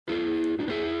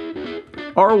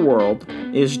Our world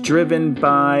is driven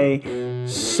by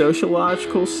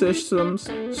sociological systems,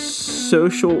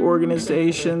 social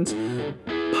organizations,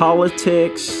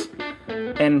 politics,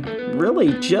 and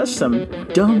really just some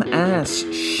dumb-ass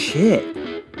shit.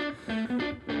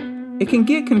 It can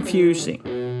get confusing.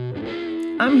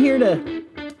 I'm here to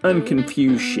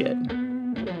unconfuse shit.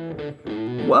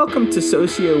 Welcome to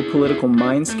Socio-Political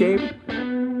Mindscape.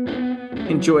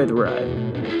 Enjoy the ride.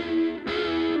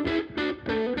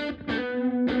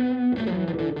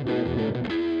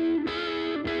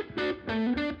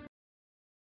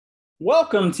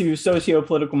 Welcome to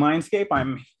Socio-Political Mindscape.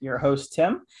 I'm your host,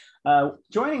 Tim.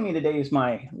 Joining me today is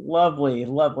my lovely,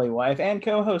 lovely wife and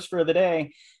co-host for the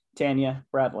day, Tanya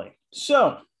Bradley.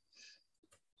 So,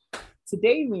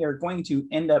 today we are going to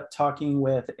end up talking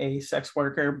with a sex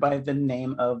worker by the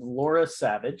name of Laura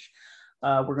Savage.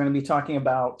 We're going to be talking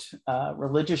about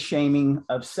religious shaming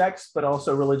of sex, but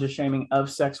also religious shaming of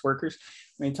sex workers.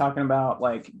 We're going to be talking about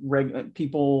like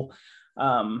people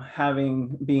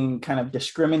being kind of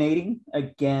discriminating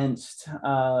against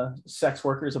sex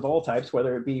workers of all types,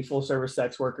 whether it be full service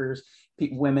sex workers,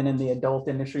 women in the adult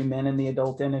industry, men in the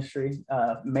adult industry,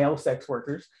 male sex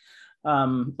workers.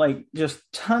 Like just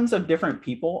tons of different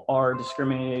people are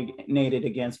discriminated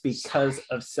against because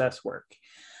of sex work.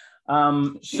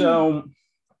 So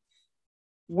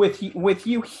with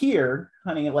you here,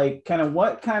 honey, like kind of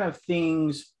what kind of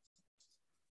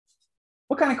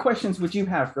questions would you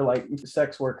have for like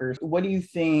sex workers? What do you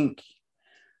think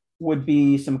would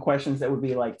be some questions that would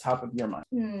be like top of your mind?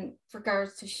 In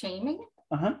regards to shaming?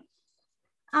 Uh-huh.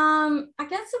 I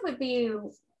guess it would be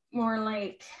more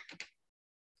like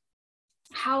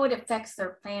how it affects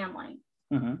their family.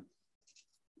 Mm-hmm.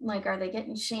 Like, are they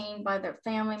getting shamed by their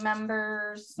family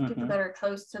members, Mm-hmm. people that are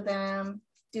close to them?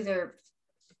 Do they're,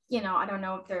 I don't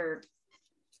know if they're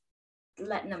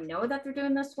letting them know that they're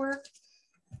doing this work.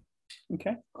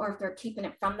 Okay. Or if they're keeping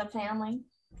it from the family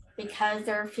because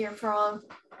they're fearful of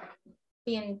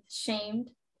being shamed.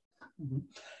 Mm-hmm.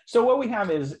 So what we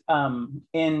have is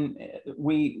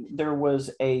there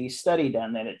was a study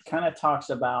done that it kind of talks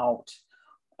about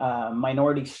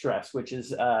minority stress, which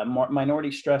is minority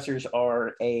stressors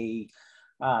are a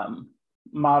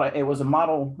model. It was a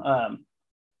model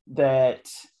that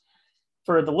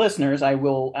for the listeners, I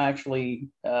will actually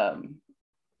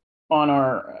on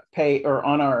our page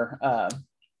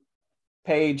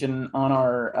and on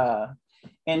our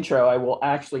intro, I will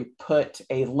actually put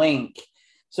a link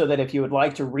so that if you would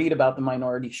like to read about the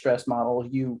minority stress model,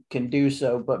 you can do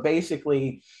so. But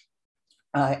basically,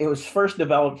 it was first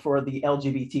developed for the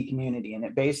LGBT community, and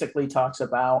it basically talks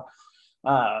about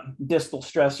distal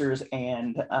stressors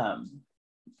and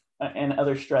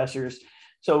other stressors.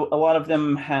 So a lot of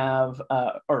them have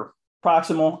or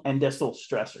proximal and distal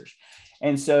stressors.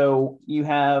 And so you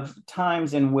have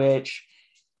times in which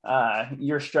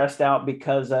you're stressed out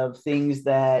because of things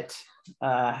that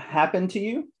happen to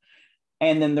you.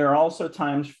 And then there are also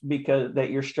times that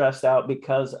you're stressed out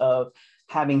because of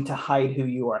having to hide who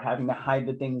you are, having to hide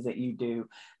the things that you do,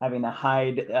 having to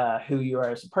hide who you are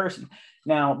as a person.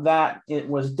 Now that it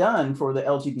was done for the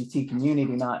LGBT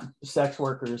community, not sex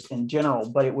workers in general,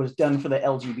 but it was done for the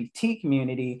LGBT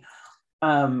community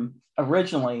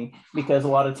originally, because a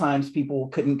lot of times people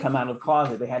couldn't come out of the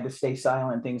closet. They had to stay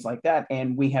silent, things like that.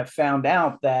 And we have found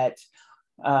out that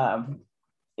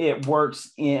it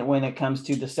works when it comes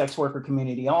to the sex worker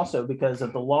community also, because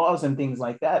of the laws and things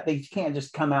like that. They can't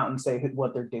just come out and say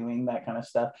what they're doing, that kind of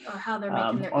stuff. Or how they're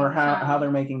making their or income. how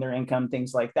they're making their income,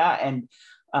 things like that. And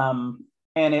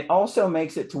it also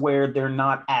makes it to where they're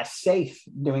not as safe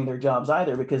doing their jobs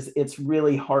either, because it's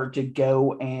really hard to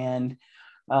go and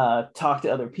talk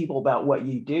to other people about what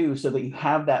you do so that you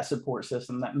have that support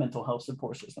system, that mental health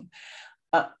support system.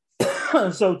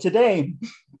 So today,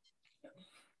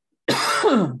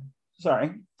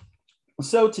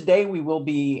 today we will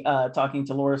be talking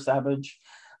to Laura Savage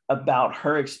about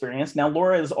her experience. Now,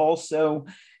 Laura is also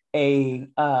a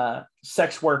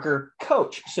sex worker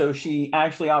coach. So she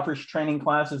actually offers training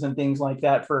classes and things like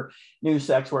that for new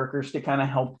sex workers to kind of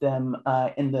help them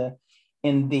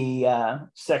in the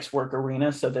sex work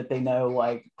arena, so that they know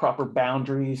like proper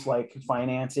boundaries, like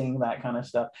financing, that kind of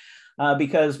stuff.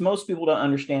 Because most people don't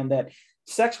understand that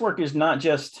sex work is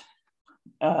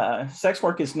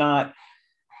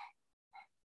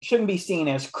shouldn't be seen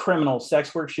as criminal.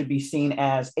 Sex work should be seen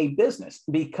as a business,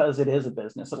 because it is a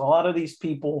business. And a lot of these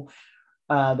people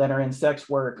that are in sex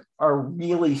work are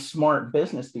really smart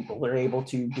business people. They're able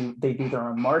to do their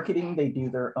own marketing, they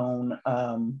do their own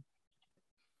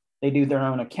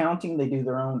accounting, they do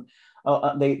their own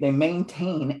they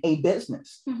maintain a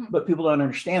business, but people don't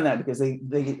understand that because they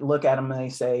look at them and they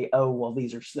say, oh, well,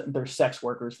 they're sex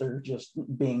workers. They're just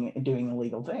doing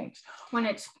illegal things. When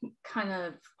it's kind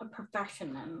of a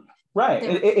profession then. Right.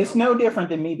 It's no different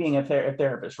than me being a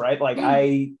therapist, right? Like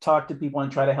I talk to people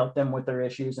and try to help them with their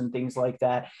issues and things like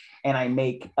that. And I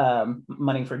make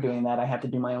money for doing that. I have to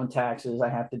do my own taxes. I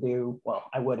have to do, well,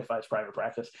 I would if I was private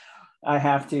practice. I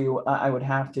would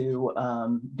have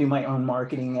to do my own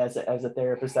marketing as a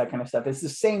therapist, that kind of stuff. It's the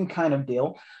same kind of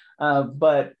deal,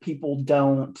 but people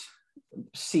don't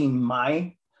see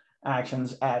my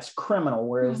actions as criminal,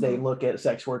 whereas they look at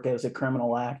sex work as a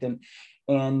criminal act.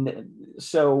 And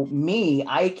so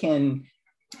I can,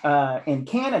 in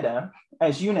Canada,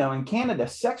 as you know, in Canada,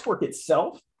 sex work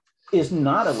itself is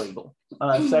not illegal.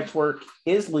 Sex work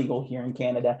is legal here in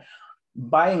Canada.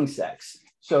 Buying sex.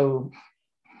 So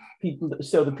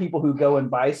the people who go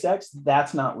and buy sex,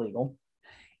 that's not legal.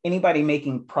 Anybody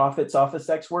making profits off of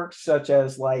sex work, such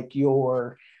as like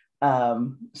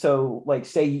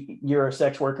say you're a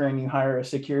sex worker and you hire a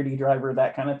security driver,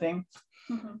 that kind of thing,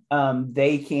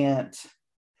 they can't,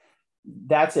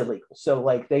 that's illegal. So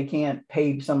like they can't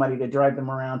pay somebody to drive them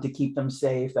around to keep them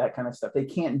safe, that kind of stuff. They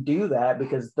can't do that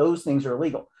because those things are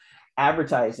illegal.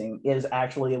 Advertising is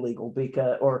actually illegal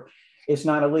or it's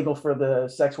not illegal for the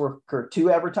sex worker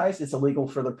to advertise. It's illegal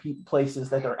for the places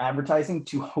that they're advertising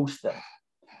to host them.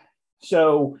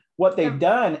 So what they've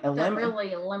done, that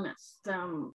really limits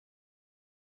them.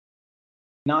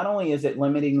 Not only is it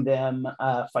limiting them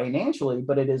financially,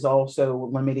 but it is also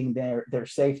limiting their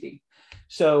safety.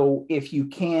 So if you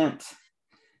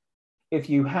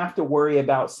have to worry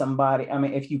about somebody, I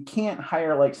mean, if you can't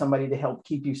hire like somebody to help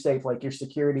keep you safe, like your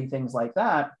security, things like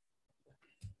that,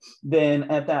 then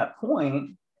at that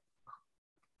point,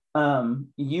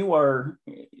 you're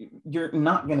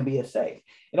not going to be as safe.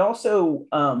 It also,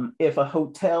 if a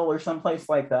hotel or someplace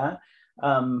like that,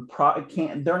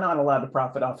 they're not allowed to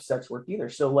profit off sex work either.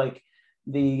 So like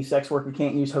the sex worker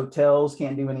can't use hotels,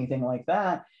 can't do anything like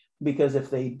that, because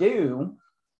if they do,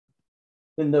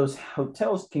 then those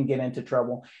hotels can get into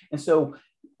trouble. And so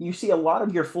you see a lot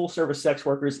of your full service sex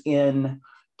workers in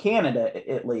Canada,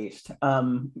 at least,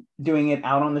 doing it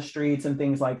out on the streets and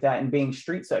things like that, and being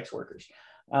street sex workers.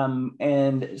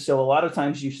 And so a lot of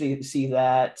times you see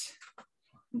that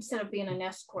instead of being an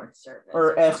escort service,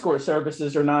 or escort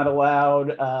services are not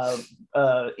allowed.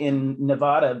 In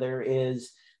Nevada,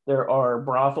 there are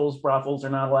brothels. Brothels are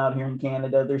not allowed here in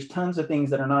Canada. There's tons of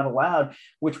things that are not allowed,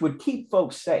 which would keep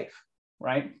folks safe,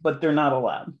 right? But they're not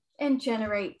allowed. And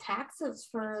generate taxes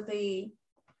for the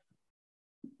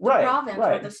province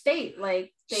or the state.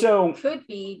 Like they could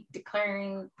be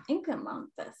declaring income on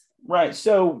this. Right.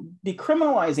 So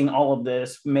decriminalizing all of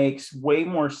this makes way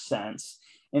more sense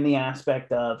in the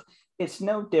aspect of it's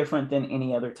no different than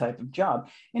any other type of job.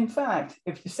 In fact,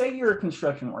 if you say you're a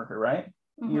construction worker, right?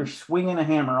 You're swinging a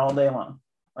hammer all day long.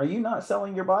 Are you not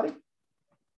selling your body?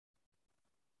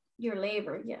 Your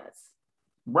labor, yes.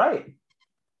 Right.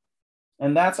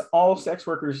 And that's all sex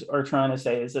workers are trying to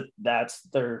say, is that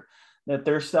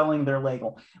they're selling their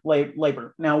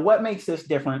labor. Now, what makes this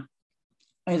different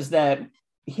is that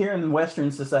here in Western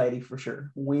society, for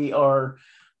sure, we are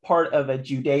part of a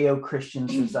Judeo-Christian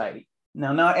society.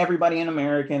 Now, not everybody in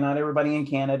America, not everybody in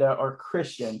Canada are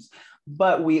Christians,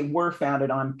 but we were founded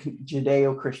on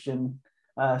Judeo-Christian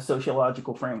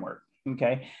sociological framework.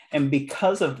 Okay. And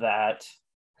because of that,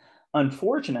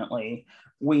 unfortunately,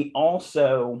 we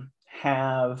also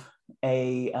have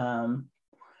a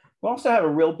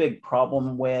real big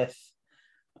problem with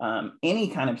any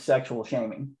kind of sexual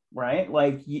shaming, right?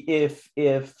 Like if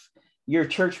your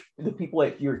church, the people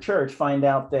at your church find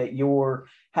out that you're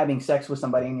having sex with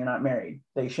somebody and you're not married,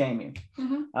 they shame you.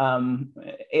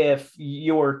 If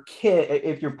your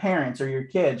parents or your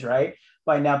kids, right,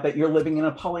 find out that you're living in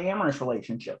a polyamorous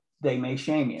relationship, they may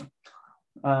shame you.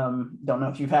 Don't know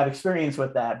if you've had experience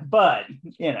with that, but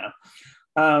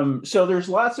so there's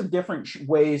lots of different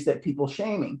ways that people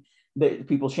shame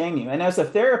you. And as a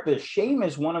therapist, shame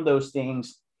is one of those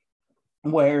things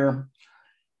where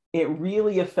it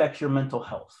really affects your mental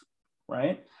health,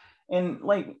 right? And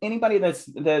like anybody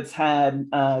that's had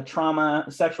trauma,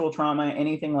 sexual trauma,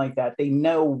 anything like that, they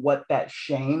know what that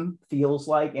shame feels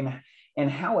like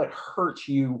and how it hurts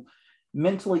you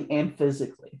mentally and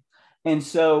physically. And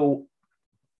so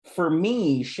for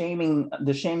me,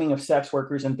 the shaming of sex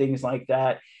workers and things like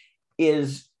that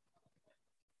is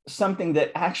something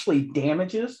that actually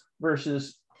damages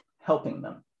versus helping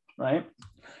them, right?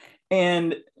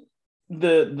 And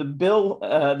the bill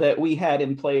that we had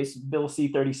in place, Bill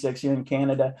C-36 here in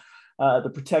Canada,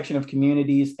 the protection of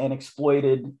communities and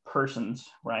exploited persons,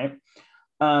 right?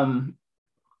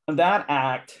 That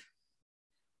act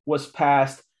was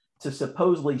passed to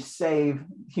supposedly save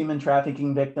human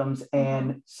trafficking victims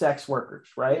and sex workers,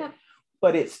 right? Yeah.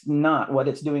 But it's not. What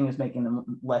it's doing is making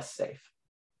them less safe.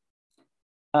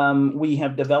 We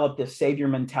have developed this savior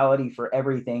mentality for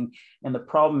everything. And the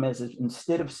problem is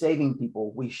instead of saving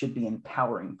people, we should be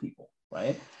empowering people,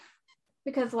 right?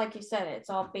 Because like you said,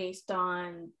 it's all based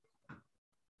on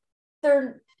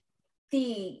their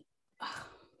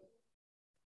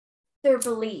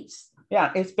beliefs.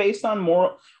 Yeah, it's based on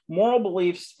moral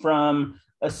beliefs from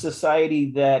a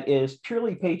society that is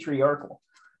purely patriarchal.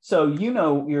 So you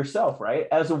know yourself, right?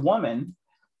 As a woman,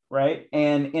 right?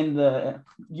 And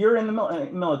you're in the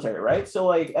military, right? So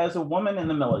like as a woman in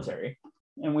the military,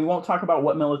 and we won't talk about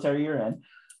what military you're in,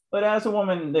 but as a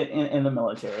woman in the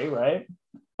military, right?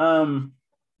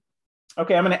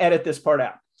 Okay, I'm going to edit this part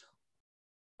out.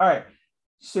 All right.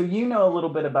 So you know a little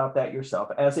bit about that yourself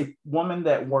as a woman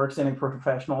that works in a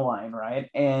professional line, right?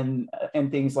 And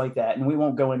things like that. And we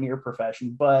won't go into your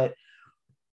profession, but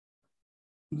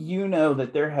you know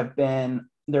that there has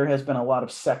been a lot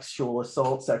of sexual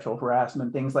assault, sexual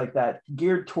harassment, things like that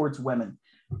geared towards women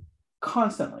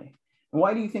constantly. And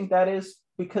why do you think that is?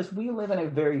 Because we live in a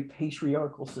very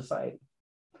patriarchal society.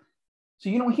 So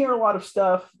you don't hear a lot of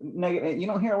stuff, you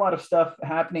don't hear a lot of stuff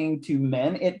happening to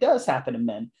men. It does happen to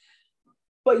men,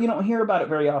 but you don't hear about it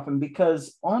very often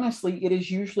because honestly, it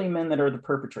is usually men that are the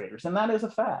perpetrators, and that is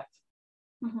a fact.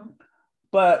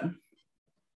 But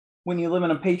when you live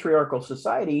in a patriarchal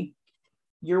society,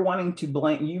 you're wanting to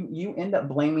blame, you end up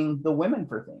blaming the women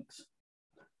for things.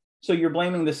 So you're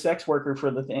blaming the sex worker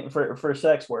for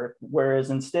sex work,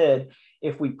 whereas instead,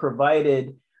 if we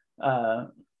provided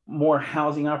more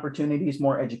housing opportunities,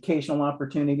 more educational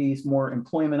opportunities, more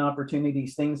employment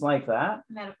opportunities, things like that,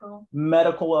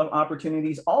 medical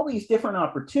opportunities, all these different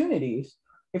opportunities,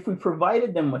 if we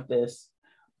provided them with this,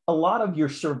 a lot of your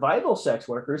survival sex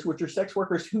workers, which are sex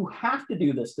workers who have to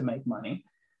do this to make money,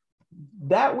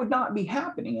 that would not be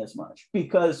happening as much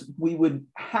because we would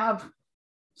have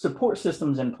support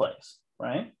systems in place,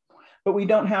 right? But we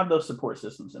don't have those support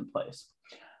systems in place.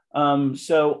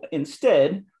 So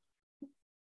instead,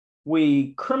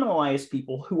 we criminalize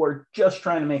people who are just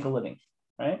trying to make a living,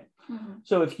 right?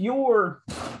 So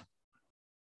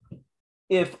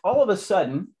if all of a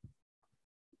sudden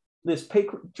this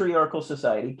patriarchal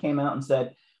society came out and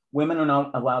said, women are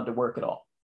not allowed to work at all.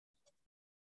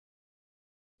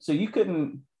 So you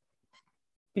couldn't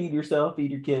feed yourself,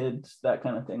 feed your kids, that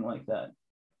kind of thing like that.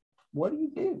 What do you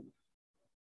do?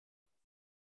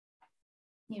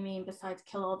 You mean besides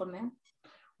kill all the men?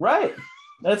 Right.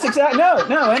 That's exactly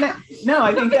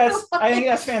I think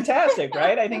that's fantastic,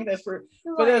 right? I think that's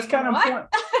but that's kind of point.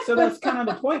 So that's kind of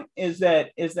the point is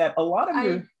that a lot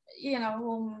of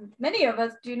many of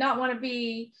us do not want to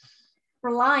be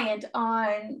reliant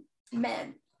on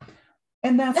men.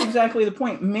 And that's exactly the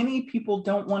point. Many people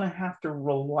don't want to have to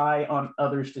rely on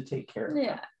others to take care of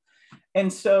them.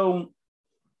 And so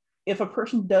if a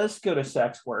person does go to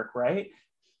sex work, right,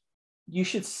 you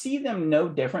should see them no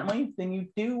differently than you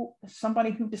do somebody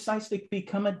who decides to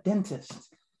become a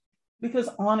dentist. Because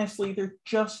honestly, they're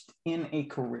just in a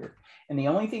career. And the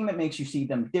only thing that makes you see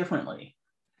them differently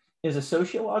is a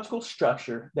sociological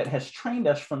structure that has trained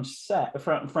us from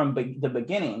the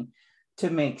beginning to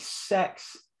make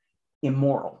sex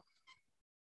immoral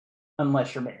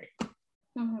unless you're married.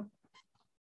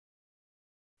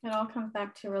 It all comes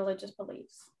back to religious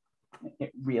beliefs.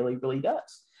 It really, really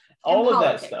does. All of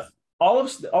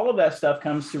that stuff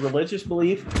comes to religious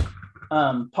belief,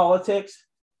 politics,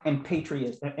 and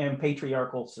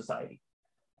patriarchal society,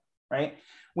 right?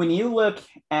 When you look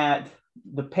at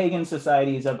the pagan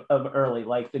societies of early,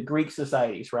 like the Greek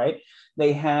societies, right?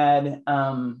 They had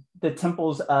the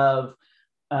temples of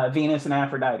Venus and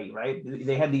Aphrodite, right?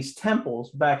 They had these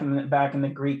temples back in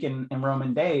the Greek and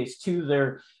Roman days to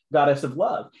their goddess of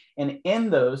love. And in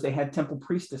those, they had temple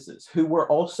priestesses who were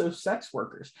also sex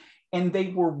workers, and they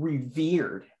were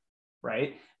revered,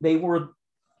 right? They were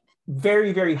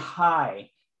very, very high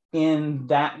in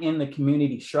the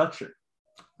community structure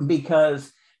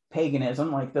because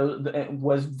paganism, like those,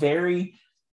 was very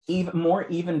more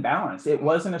even balanced. It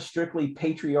wasn't a strictly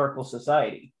patriarchal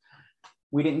society.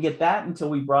 We didn't get that until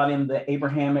we brought in the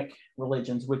Abrahamic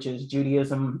religions, which is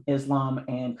Judaism, Islam,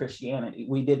 and Christianity.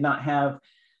 We did not have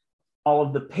all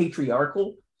of the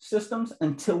patriarchal systems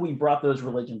until we brought those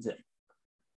religions in.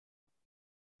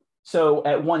 So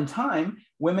at one time,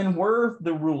 women were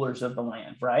the rulers of the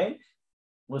land, right?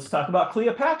 Let's talk about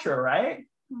Cleopatra, right?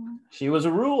 She was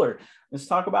a ruler. Let's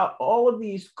talk about all of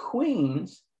these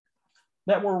queens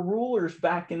that were rulers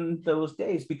back in those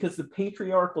days, because the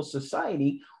patriarchal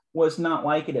society was not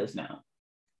like it is now.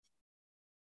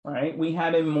 Right? We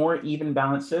had a more even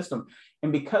balanced system.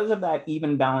 And because of that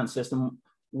even balanced system,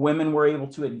 women were able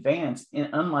to advance, in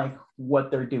unlike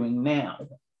what they're doing now.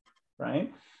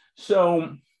 Right?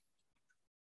 So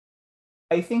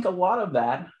I think a lot of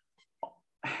that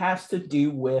has to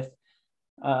do with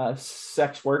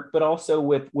sex work, but also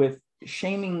with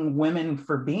shaming women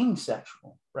for being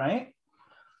sexual, right?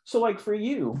 So like for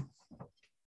you,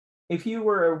 if you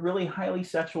were a really highly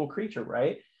sexual creature,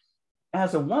 right?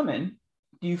 As a woman,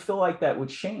 do you feel like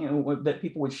that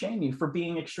people would shame you for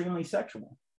being extremely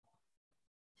sexual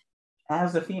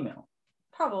as a female?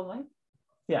 Probably.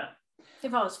 Yeah.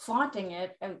 If I was flaunting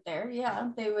it out there, yeah,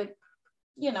 they would,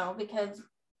 because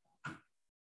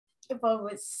if I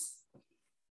was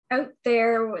out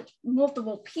there with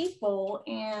multiple people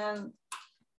and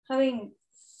having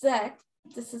sex,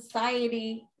 the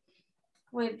society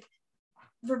would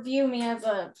review me as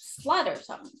a slut or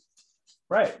something.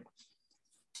 Right.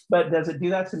 But does it do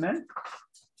that to men?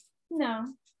 No.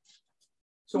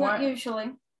 So not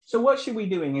usually. So what should we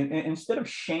be doing? Instead of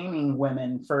shaming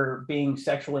women for being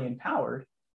sexually empowered,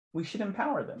 we should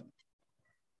empower them.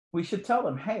 We should tell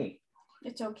them, hey,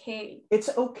 it's okay. It's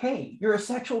okay. You're a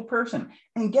sexual person.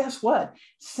 And guess what?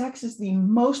 Sex is the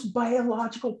most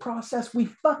biological process we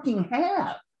fucking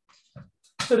have.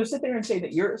 So to sit there and say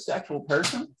that you're a sexual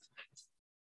person,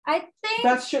 I think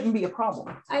that shouldn't be a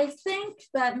problem. I think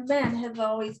that men have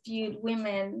always viewed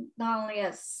women not only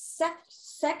as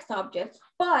sex objects,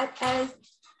 but as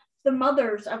the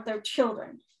mothers of their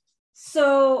children.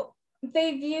 So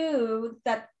they view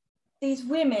that these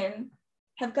women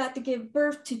have got to give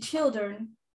birth to children,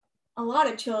 a lot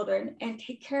of children, and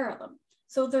take care of them.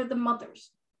 So they're the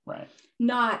mothers. Right.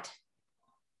 Not,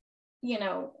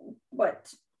 a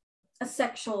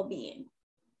sexual being.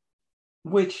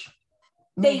 Which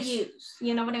they use,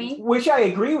 you know what I mean? Which I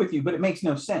agree with you, but it makes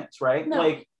no sense, right? No.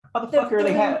 Like, how the fuck are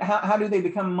they, how do they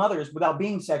become mothers without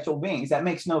being sexual beings? That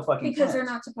makes no fucking sense. Because they're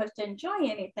not supposed to enjoy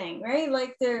anything, right?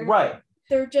 Like they're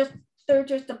just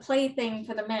a plaything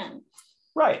for the men.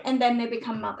 Right. And then they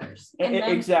become mothers. And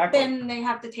then, exactly. Then they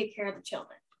have to take care of the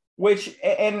children. Which,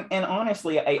 and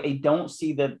honestly, I don't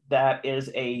see that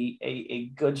is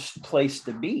a good place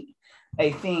to be.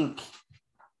 I think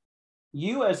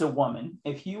you as a woman,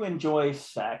 if you enjoy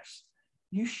sex,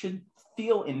 you should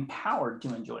feel empowered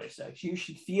to enjoy sex. You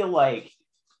should feel like,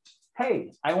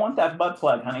 hey, I want that butt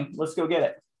plug, honey. Let's go get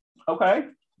it. Okay.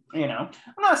 I'm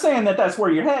not saying that that's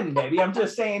where you're heading, baby. I'm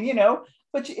just saying,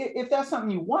 but if that's something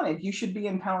you wanted, you should be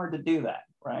empowered to do that.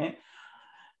 Right.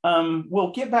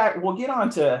 We'll get on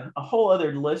to a whole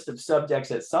other list of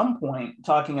subjects at some point,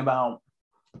 talking about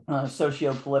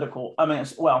social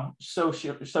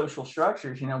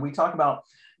structures. We talk about,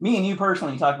 me and you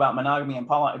personally talk about monogamy and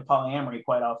polyamory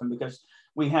quite often because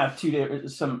we have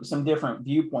some different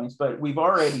viewpoints, but we've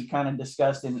already kind of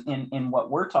discussed in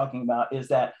what we're talking about is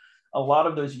that a lot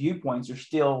of those viewpoints are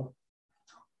still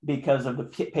because of the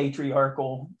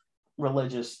patriarchal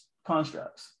religious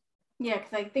constructs. Yeah,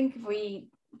 because I think we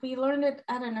learned it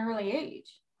at an early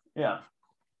age. Yeah.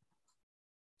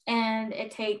 And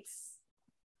it takes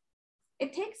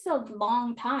a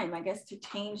long time, I guess, to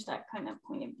change that kind of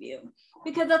point of view,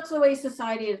 because that's the way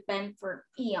society has been for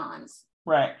eons.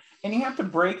 Right. And you have to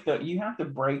break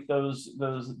those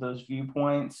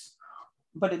viewpoints,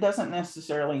 but it doesn't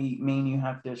necessarily mean you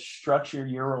have to structure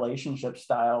your relationship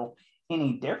style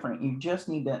any different. You just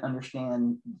need to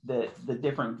understand that the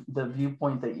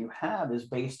viewpoint that you have is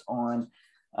based on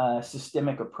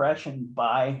systemic oppression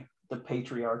by the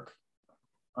patriarch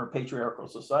or patriarchal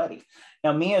society.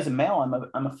 Now, me as a male,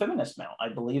 I'm a feminist male. I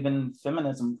believe in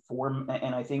feminism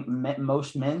and I think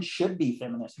most men should be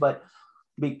feminists, but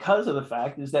because of the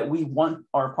fact is that we want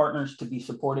our partners to be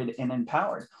supported and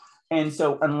empowered. And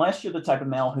so unless you're the type of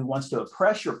male who wants to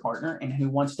oppress your partner and who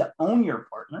wants to own your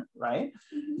partner, right,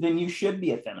 then you should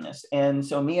be a feminist. And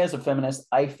so me as a feminist,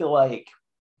 I feel like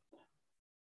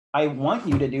I want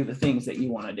you to do the things that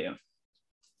you want to do.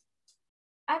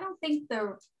 I don't think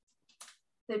the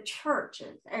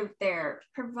churches out there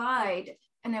provide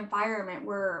an environment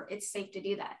where it's safe to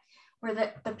do that, where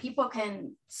the people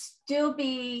can still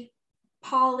be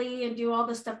poly and do all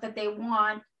the stuff that they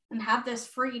want and have this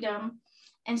freedom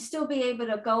and still be able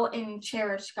to go and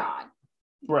cherish God.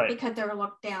 Right. Because they're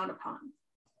looked down upon.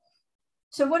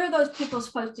 So what are those people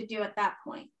supposed to do at that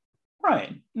point?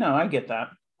 Right. No, I get that.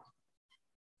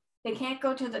 They can't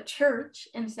go to the church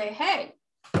and say, hey,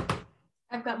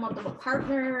 I've got multiple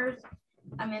partners.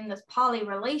 I'm in this poly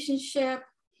relationship,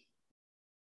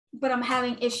 but I'm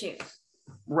having issues.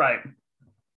 Right.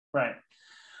 Right.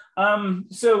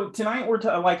 So tonight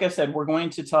like I said, we're going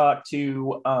to talk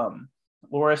to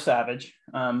Laura Savage,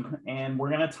 and we're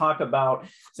going to talk about,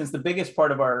 since the biggest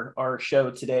part of our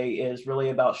show today is really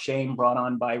about shame brought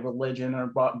on by religion or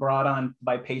brought on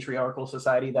by patriarchal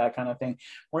society, that kind of thing.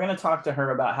 We're going to talk to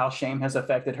her about how shame has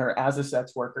affected her as a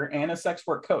sex worker and a sex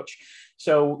work coach.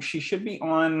 So she should be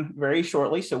on very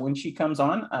shortly. So when she comes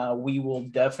on, we will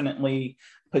definitely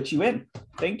put you in.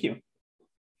 Thank you.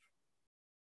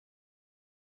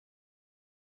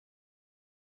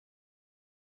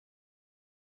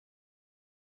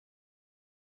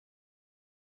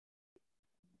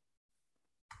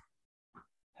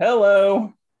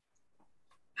 Hello.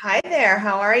 Hi there.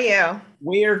 How are you?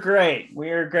 We are great.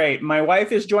 We are great. My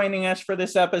wife is joining us for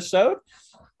this episode.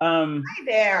 Hi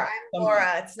there. I'm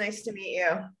Laura. It's nice to meet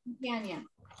you. Yeah.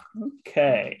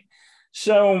 Okay.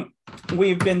 So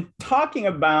we've been talking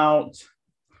about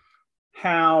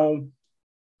how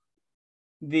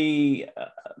the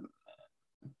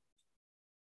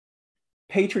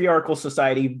patriarchal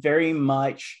society very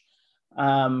much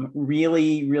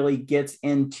really gets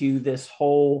into this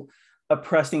whole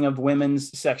oppressing of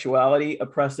women's sexuality,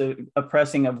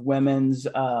 oppressing of women's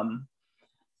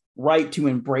right to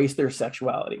embrace their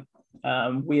sexuality.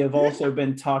 We have also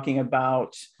been talking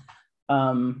about,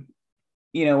 how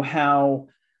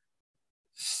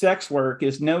sex work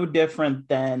is no different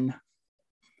than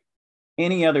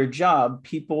any other job.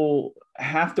 People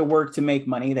have to work to make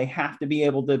money. They have to be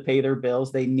able to pay their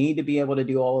bills. They need to be able to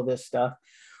do all of this stuff.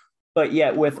 But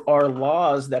yet with our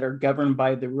laws that are governed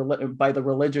by the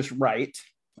religious right,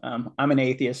 I'm an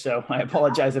atheist, so I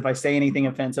apologize if I say anything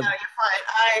offensive. No, you're fine.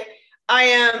 I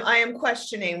am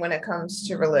questioning when it comes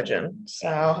to religion.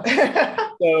 So,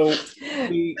 so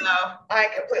I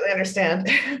completely understand.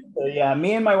 So yeah,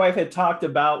 me and my wife had talked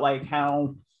about like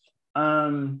how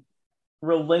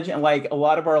religion, like a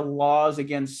lot of our laws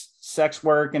against sex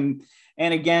work and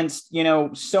against,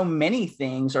 so many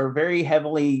things are very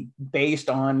heavily based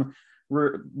on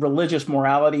religious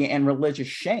morality and religious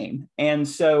shame. And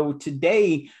so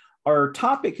today, our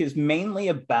topic is mainly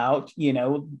about,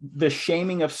 the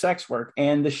shaming of sex work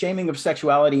and the shaming of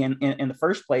sexuality in the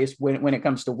first place when it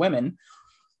comes to women.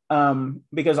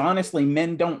 Because honestly,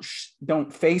 men don't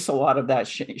face a lot of that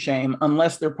shame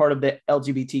unless they're part of the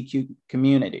LGBTQ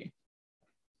community.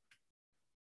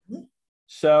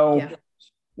 So yeah.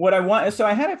 So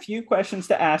I had a few questions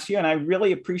to ask you and I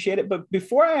really appreciate it. But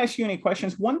before I ask you any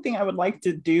questions, one thing I would like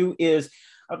to do is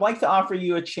I'd like to offer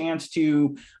you a chance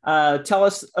to tell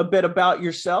us a bit about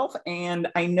yourself. And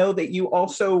I know that you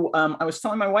also, I was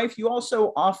telling my wife, you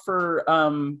also offer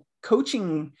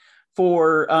coaching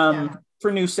for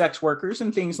new sex workers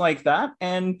and things like that.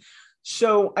 And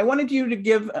so I wanted you to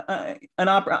give I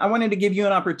wanted to give you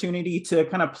an opportunity to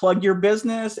kind of plug your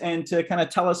business and to kind of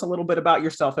tell us a little bit about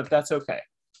yourself, if that's okay.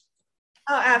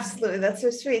 Oh, absolutely. That's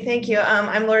so sweet. Thank you.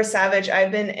 I'm Laura Savage.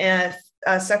 I've been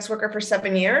a sex worker for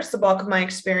 7 years. The bulk of my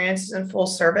experience is in full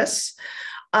service.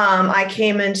 I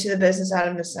came into the business out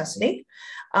of necessity,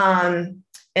 and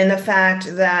the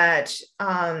fact that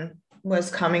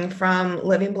was coming from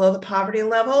living below the poverty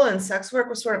level, and sex work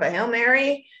was sort of a Hail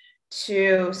Mary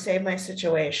to save my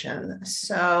situation.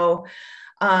 So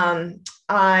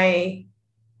I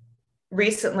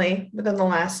recently, within the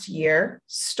last year,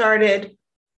 started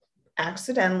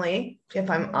accidentally, if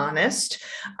I'm honest,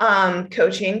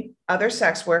 coaching other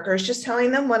sex workers, just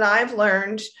telling them what I've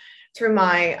learned through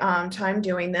my time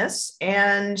doing this.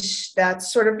 And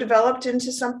that's sort of developed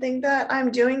into something that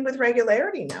I'm doing with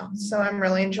regularity now. So I'm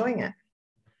really enjoying it.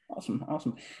 Awesome.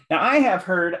 Now I have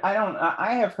heard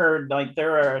like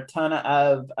there are a ton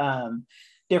of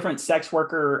different sex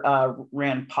worker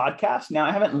ran podcasts. Now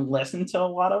I haven't listened to a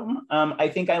lot of them. I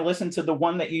think I listened to the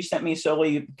one that you sent me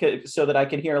solely so that I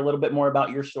could hear a little bit more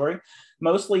about your story.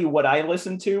 Mostly what I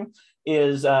listen to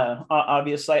is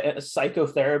obviously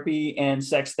psychotherapy and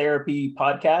sex therapy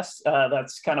podcasts.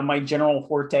 That's kind of my general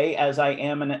forte, as I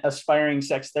am an aspiring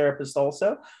sex therapist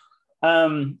also.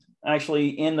 Actually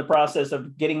in the process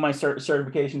of getting my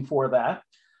certification for that.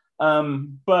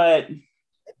 But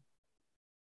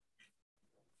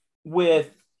with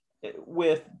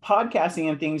podcasting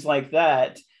and things like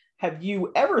that, have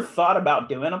you ever thought about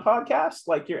doing a podcast?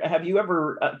 Have you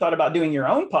ever thought about doing your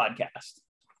own podcast?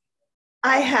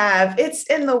 I have. It's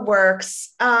in the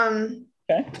works.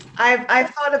 Okay. I've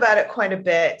thought about it quite a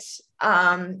bit,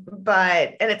 and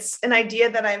it's an idea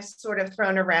that I've sort of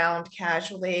thrown around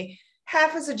casually,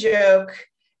 half as a joke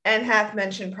and half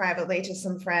mentioned privately to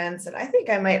some friends. And I think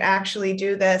I might actually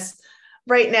do this.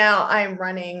 Right now,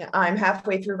 I'm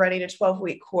halfway through running a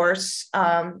 12-week course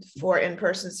for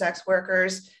in-person sex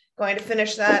workers, going to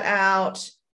finish that out.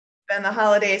 spend the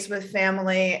holidays with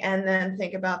family, and then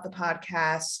think about the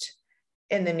podcast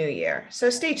in the new year. So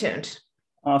stay tuned.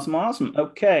 Awesome. Awesome.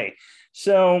 Okay.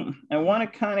 So I want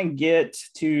to kind of get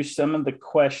to some of the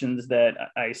questions that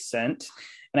I sent.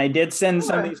 And I did send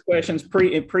some of these questions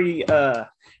pre-show,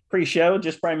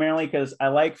 just primarily because I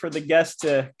like for the guests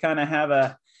to kind of have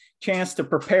a chance to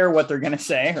prepare what they're going to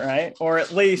say, right? Or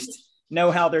at least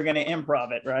know how they're going to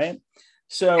improv it, right?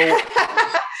 So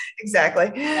exactly.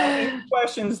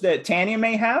 Questions that Tanya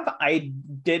may have, I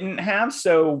didn't have.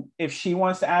 So if she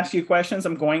wants to ask you questions,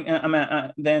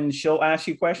 then she'll ask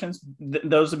you questions.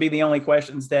 Those will be the only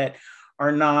questions that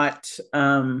are not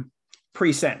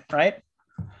pre-sent, right?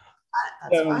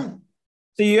 That's fine.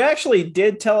 So you actually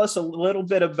did tell us a little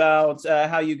bit about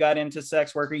how you got into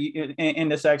sex work,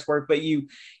 but you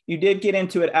did get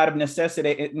into it out of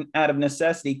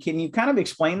necessity. Can you kind of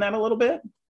explain that a little bit?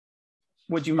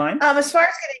 Would you mind? As far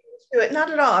as getting into it,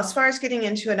 not at all. As far as getting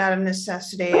into it out of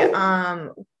necessity,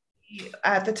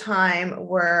 at the time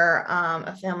we're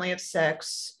a family of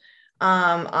 6.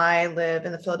 I live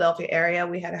in the Philadelphia area.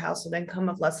 We had a household income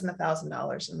of less than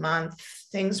 $1,000 a month.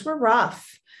 Things were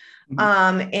rough.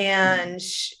 And,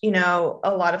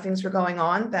 a lot of things were going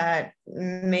on that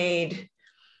made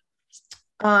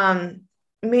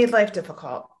life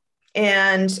difficult.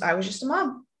 And I was just a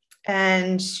mom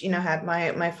and, had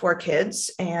my 4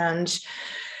 kids and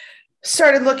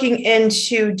started looking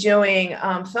into doing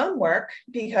phone work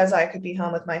because I could be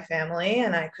home with my family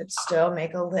and I could still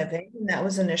make a living. And that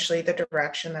was initially the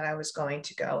direction that I was going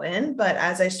to go in. But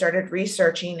as I started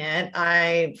researching it,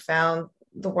 I found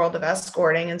the world of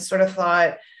escorting and sort of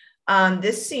thought,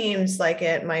 this seems like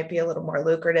it might be a little more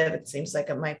lucrative. It seems like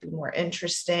it might be more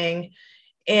interesting,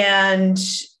 and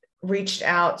reached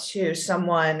out to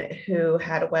someone who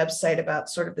had a website about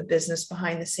sort of the business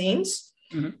behind the scenes,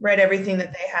 read everything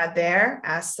that they had there,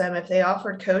 asked them if they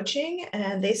offered coaching,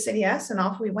 and they said yes, and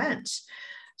off we went.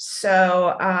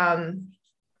 So,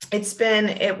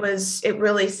 it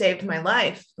really saved my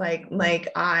life. Like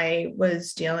I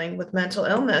was dealing with mental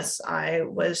illness. I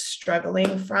was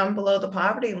struggling from below the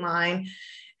poverty line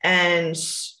and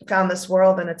found this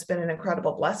world, and it's been an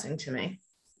incredible blessing to me.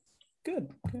 Good.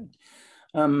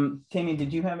 Tammy,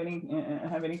 did you have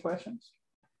any questions?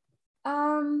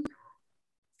 No,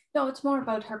 it's more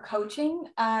about her coaching.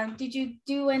 Did you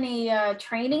do any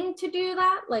training to do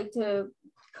that, like to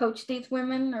coach these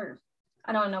women, or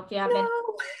I don't know if you have any.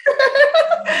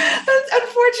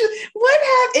 Unfortunately,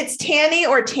 it's Tanny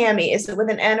or Tammy? Is it with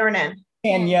an N or an N?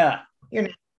 Tanya.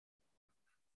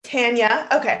 Tanya.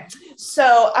 Okay.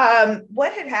 So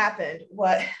what had happened?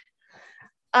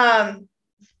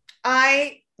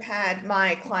 I had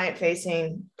my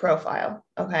client-facing profile.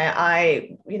 Okay.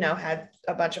 I, had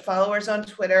a bunch of followers on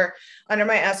Twitter under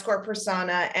my escort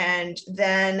persona, and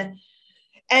then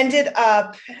ended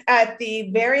up at the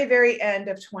very, very end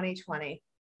of 2020.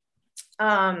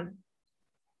 Because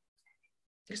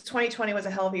 2020 was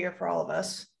a hell of a year for all of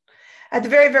us. At the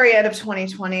very, very end of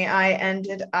 2020, I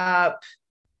ended up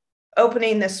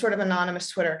opening this sort of anonymous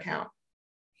Twitter account.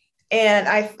 And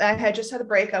I had just had a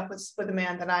breakup with a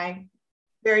man that I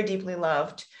very deeply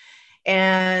loved.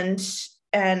 And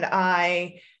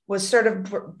I was sort of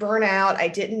burnout. I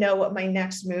didn't know what my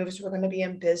next moves were going to be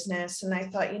in business. And I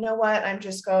thought, you know what, I'm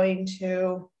just going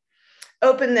to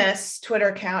open this Twitter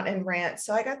account and rant.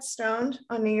 So I got stoned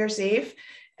on New Year's Eve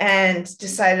and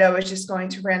decided I was just going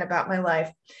to rant about my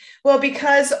life. Well,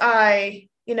 because I,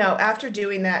 after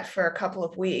doing that for a couple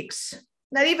of weeks,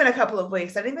 not even a couple of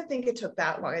weeks, I didn't even think it took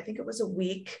that long. I think it was a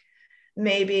week,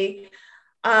 maybe.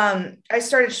 I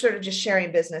started sort of just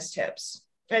sharing business tips.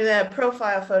 And the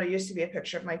profile photo used to be a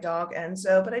picture of my dog,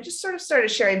 Enzo, but I just sort of started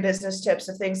sharing business tips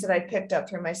of things that I picked up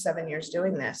through my 7 years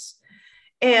doing this.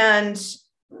 And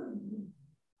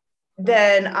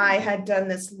then I had done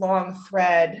this long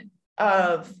thread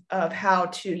of how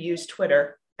to use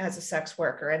Twitter as a sex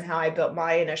worker and how I built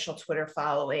my initial Twitter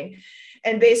following.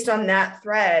 And based on that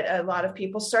thread, a lot of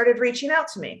people started reaching out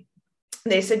to me.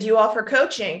 They said, "Do you offer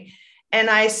coaching?" And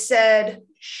I said,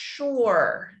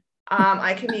 "Sure,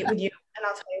 I can meet with you and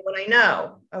I'll tell you what I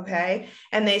know." Okay.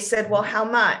 And they said, "Well, how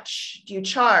much do you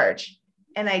charge?"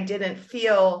 And I didn't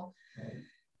feel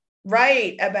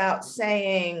right about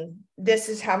saying, this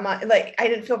is how much, I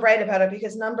didn't feel right about it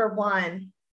because number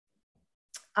one,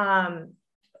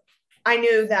 I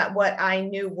knew that what I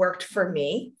knew worked for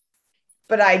me,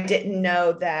 but I didn't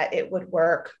know that it would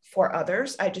work for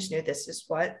others. I just knew this is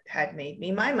what had made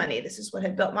me my money. This is what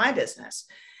had built my business.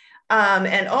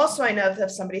 And also I know that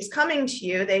if somebody's coming to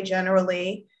you, they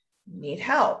generally need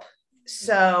help.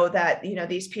 So that,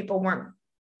 these people weren't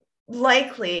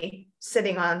likely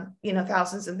sitting on,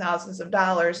 thousands and thousands of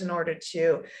dollars in order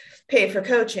to pay for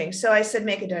coaching. So I said,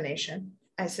 make a donation.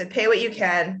 I said, pay what you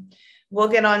can. We'll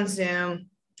get on Zoom,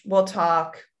 we'll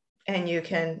talk, and you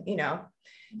can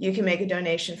make a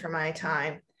donation for my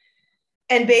time.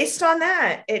 And based on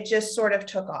that, it just sort of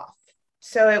took off.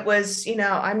 So it was,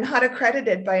 I'm not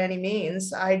accredited by any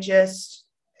means. I just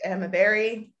am a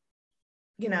very,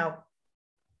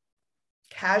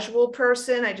 casual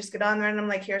person. I just get on there and I'm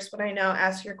like, here's what I know,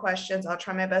 ask your questions. I'll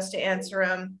try my best to answer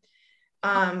them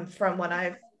from what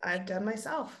I've done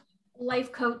myself.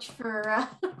 Life coach for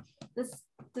this.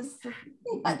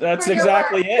 That's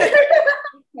exactly it.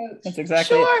 That's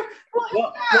exactly sure. it.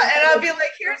 Well, and I'll be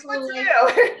like, here's what to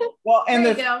do. Well, and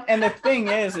the thing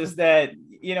is that,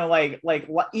 like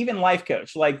even life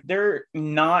coach, like they're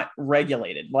not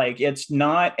regulated. Like it's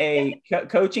not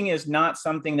coaching is not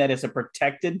something that is a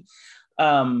protected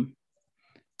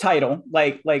title.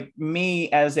 Like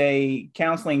me as a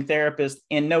counseling therapist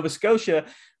in Nova Scotia,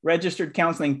 registered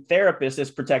counseling therapist is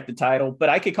protected title, but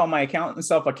I could call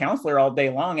myself a counselor all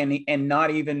day long and not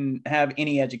even have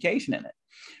any education in it.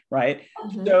 Right.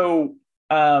 Mm-hmm. So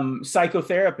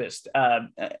psychotherapist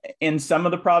in some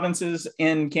of the provinces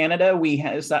in Canada, we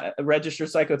have a registered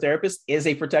psychotherapist is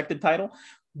a protected title,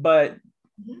 but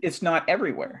it's not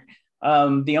everywhere.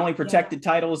 The only protected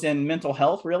titles in mental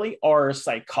health really are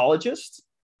psychologist,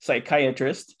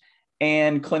 psychiatrist,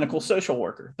 and clinical social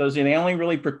worker. Those are the only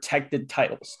really protected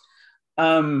titles.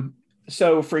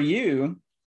 So for you,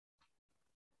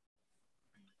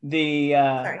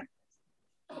 no,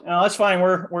 that's fine.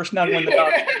 We're snuggling the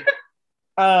dog.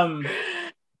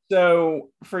 So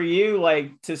for you,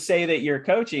 like to say that you're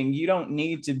coaching, you don't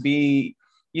need to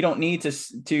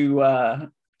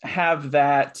have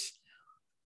that,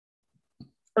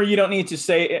 or you don't need to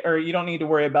say, or you don't need to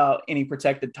worry about any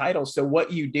protected titles. So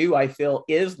what you do, I feel,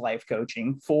 is life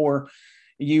coaching for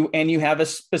you, and you have a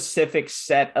specific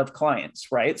set of clients,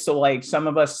 right? So like some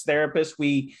of us therapists,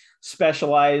 we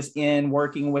specialize in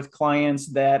working with clients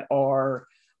that are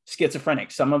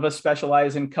schizophrenic. Some of us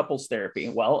specialize in couples therapy.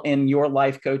 Well, in your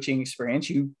life coaching experience,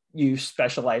 you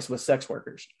specialize with sex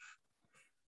workers.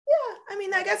 Yeah, I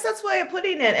mean, I guess that's why I'm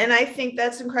putting it. And I think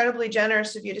that's incredibly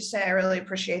generous of you to say. I really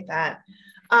appreciate that.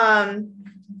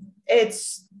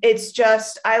 It's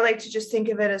just, I like to just think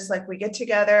of it as like, we get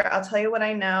together, I'll tell you what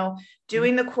I know.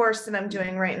 Doing the course that I'm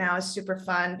doing right now is super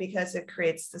fun because it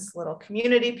creates this little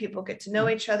community. People get to know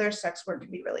each other. Sex work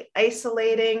can be really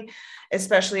isolating,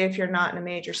 especially if you're not in a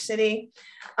major city.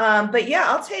 But yeah,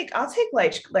 I'll take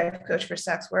life coach for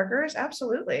sex workers.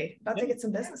 Absolutely. About to get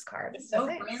some business cards. So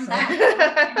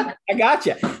I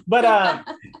gotcha. But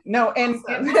no, and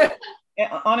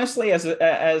honestly, as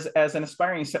an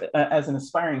aspiring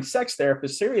sex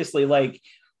therapist, seriously, like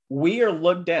we are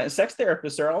looked at, sex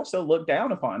therapists are also looked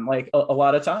down upon, like a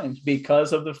lot of times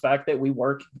because of the fact that we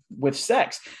work with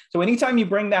sex. So anytime you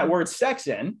bring that word sex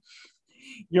in,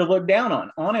 you're looked down on,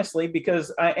 honestly,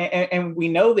 because and we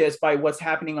know this by what's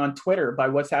happening on Twitter, by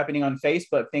what's happening on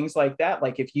Facebook, things like that.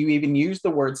 Like if you even use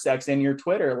the word sex in your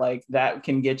Twitter, like that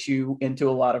can get you into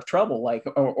a lot of trouble, like,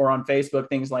 or on Facebook,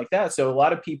 things like that. So a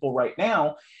lot of people right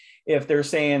now, if they're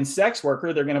saying sex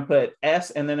worker, they're going to put S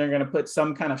and then they're going to put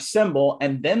some kind of symbol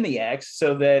and then the X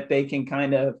so that they can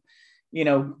kind of,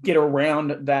 get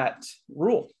around that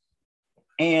rule.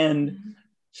 And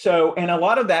so, and a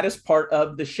lot of that is part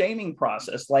of the shaming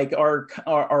process. Like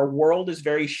our world is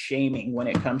very shaming when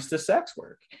it comes to sex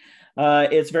work.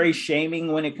 It's very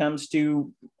shaming when it comes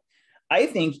to, I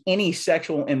think, any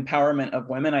sexual empowerment of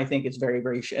women. I think it's very,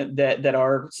 very that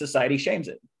our society shames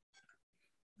it,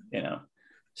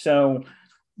 So,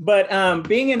 but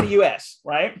being in the U.S.,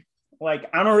 right? Like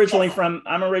I'm originally from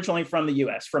the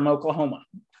U.S., from Oklahoma,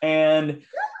 and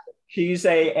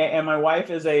and my wife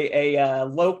is a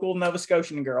local Nova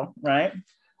Scotian girl, right?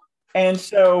 And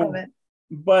so,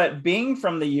 but being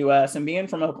from the U.S. and being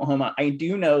from Oklahoma, I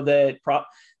do know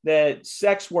that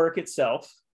sex work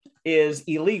itself is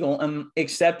illegal,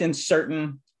 except in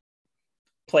certain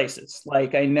places.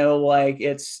 Like I know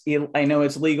it's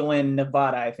legal in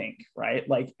Nevada, I think, right?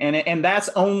 Like, and that's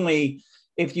only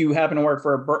if you happen to work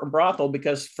for a brothel,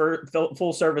 because for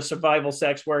full service survival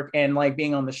sex work and like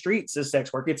being on the streets is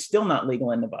sex work, it's still not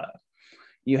legal in Nevada.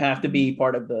 You have to be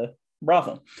part of the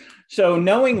brothel. So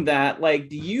knowing that, like,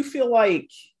 do you feel like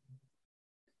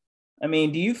why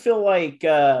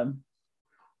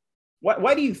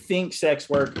do you think sex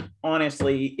work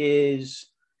honestly is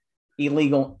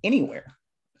illegal anywhere?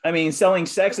 I mean, selling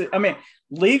sex,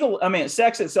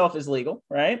 sex itself is legal,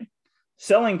 right?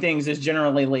 Selling things is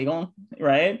generally legal,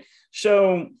 right?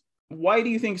 So why do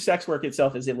you think sex work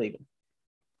itself is illegal?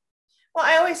 Well,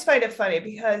 I always find it funny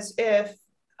because if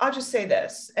I'll just say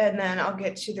this, and then I'll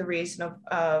get to the reason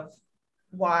of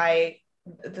why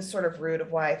the sort of root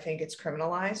of why I think it's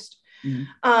criminalized.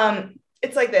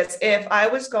 It's like this. If I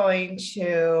was going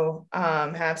to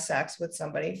have sex with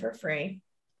somebody for free,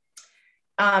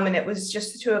 and it was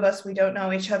just the two of us, we don't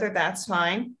know each other, that's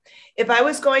fine. If I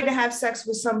was going to have sex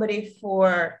with somebody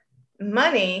for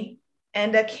money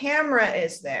and a camera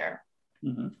is there,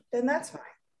 then that's fine.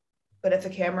 But if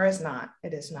the camera is not,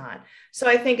 it is not. So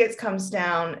I think it comes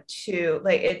down to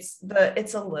like, it's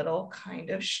a little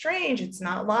kind of strange. It's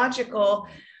not logical,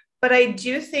 but I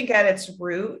do think at its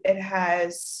root,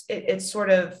 it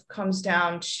sort of comes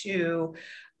down to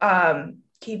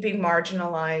keeping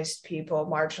marginalized people,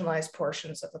 marginalized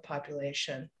portions of the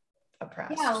population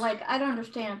oppressed. Yeah, like I don't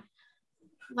understand.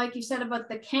 Like you said about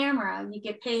the camera, you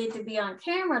get paid to be on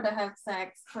camera to have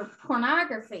sex for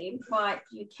pornography, but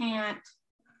you can't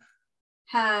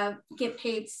get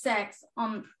paid sex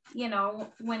on,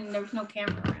 when there's no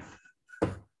camera around.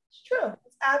 It's true.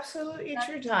 It's absolutely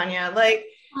true, Tanya. Like,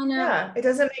 yeah, it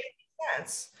doesn't make any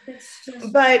sense. It's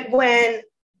just... But when,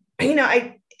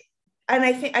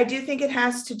 I do think it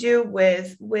has to do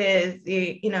with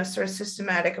the, sort of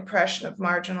systematic oppression of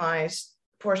marginalized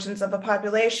portions of a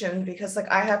population, because like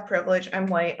I have privilege, I'm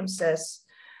white, I'm cis.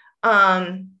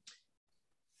 But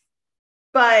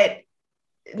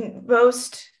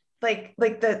most like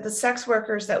the sex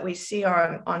workers that we see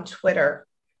on Twitter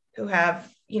who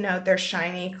have, their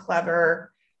shiny,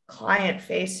 clever,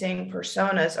 client-facing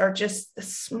personas are just the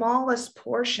smallest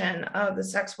portion of the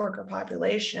sex worker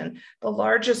population. The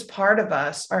largest part of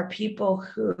us are people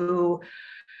who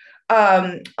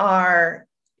are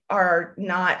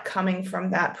not coming from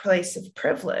that place of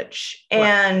privilege. Right.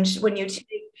 And when you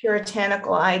take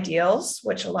puritanical ideals,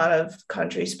 which a lot of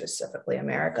countries, specifically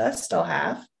America, still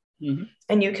have,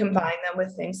 and you combine them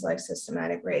with things like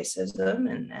systematic racism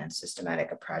and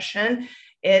systematic oppression,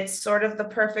 it's sort of the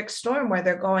perfect storm where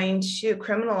they're going to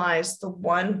criminalize the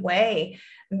one way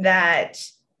that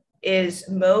is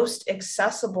most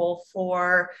accessible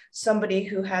for somebody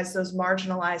who has those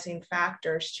marginalizing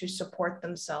factors to support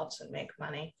themselves and make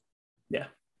money. Yeah.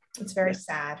 It's very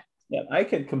sad. Yeah, I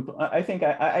think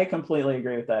I completely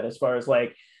agree with that as far as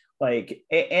I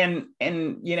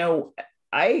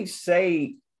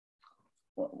say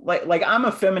like I'm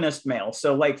a feminist male.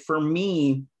 So like for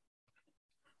me,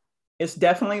 it's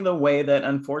definitely the way that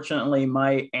unfortunately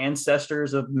my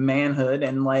ancestors of manhood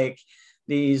and like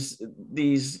these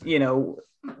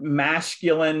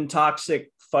masculine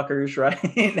toxic fuckers,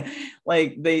 right?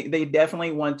 Like they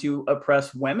definitely want to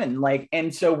oppress women. Like,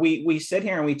 and so we sit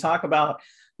here and we talk about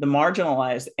the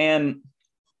marginalized, and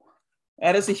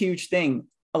that is a huge thing.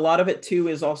 A lot of it too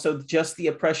is also just the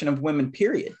oppression of women,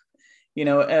 period.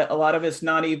 A lot of it's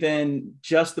not even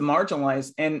just the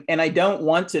marginalized, and I don't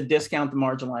want to discount the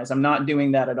marginalized. I'm not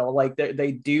doing that at all. Like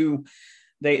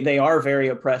they are very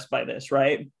oppressed by this,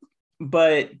 right?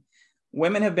 But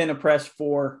women have been oppressed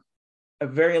for a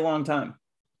very long time.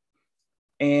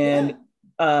 And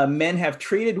men have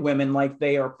treated women like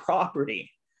they are property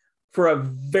for a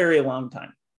very long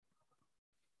time.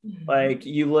 Like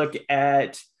you look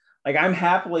at, like I'm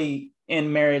happily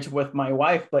in marriage with my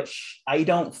wife, but I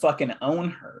don't fucking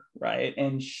own her, right?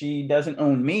 And she doesn't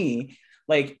own me.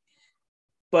 Like,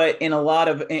 but in a lot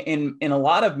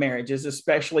of marriages,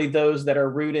 especially those that are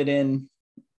rooted in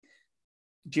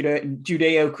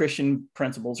Judeo-Christian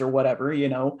principles or whatever,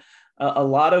 a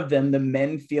lot of them, the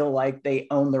men feel like they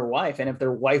own their wife. And if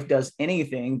their wife does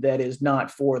anything that is not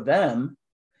for them,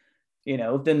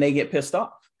 then they get pissed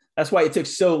off. That's why it took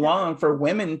so long for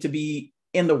women to be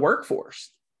in the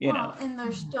workforce, And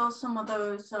there's still some of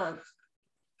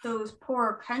those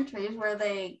poor countries where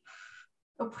they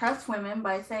oppress women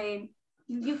by saying,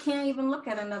 you can't even look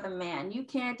at another man. You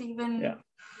can't even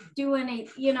do any,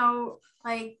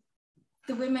 like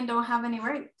the women don't have any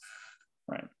rights.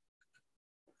 Right.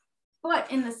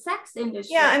 But in the sex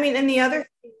industry. Yeah, I mean, and the other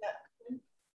thing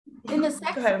that, in the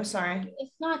sex. Go ahead, I'm sorry.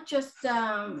 It's not just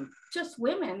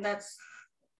women that's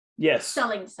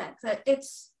selling sex.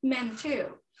 It's men too.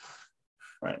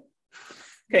 Right.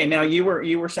 Okay. Now you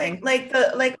were saying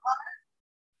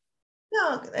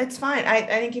no, it's fine. I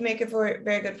think you make a very,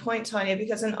 very good point, Tanya,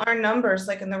 because in our numbers,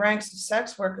 like in the ranks of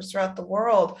sex workers throughout the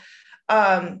world,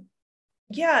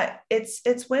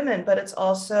 it's women, but it's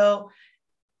also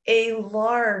a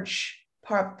large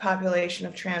population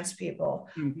of trans people,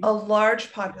 a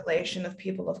large population of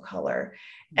people of color.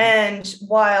 And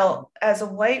while as a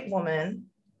white woman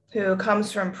who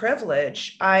comes from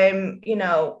privilege, I'm,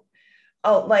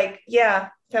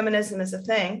 feminism is a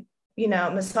thing,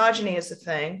 misogyny is a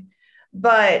thing,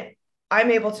 but I'm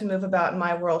able to move about in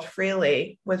my world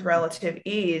freely with relative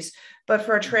ease. But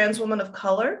for a trans woman of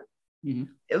color, the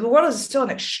world is still an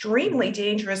extremely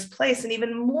dangerous place, and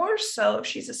even more so if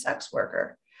she's a sex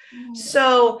worker.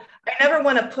 So I never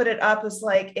want to put it up as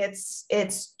like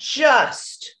it's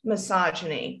just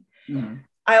misogyny.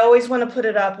 I always want to put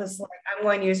it up as like, I'm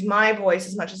going to use my voice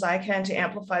as much as I can to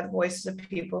amplify the voices of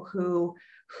people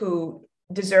who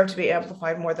deserve to be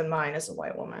amplified more than mine as a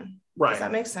white woman. Right. Does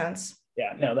that make sense?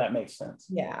 Yeah, no, that makes sense.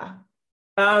 Yeah.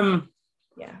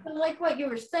 Yeah. But like what you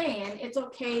were saying, it's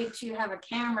okay to have a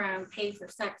camera and pay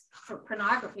for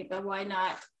pornography, but why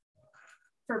not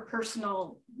for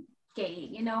personal gay,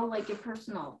 like your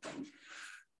personal thing?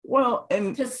 Well,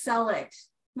 and to sell it.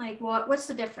 Like what's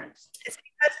the difference? It's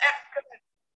because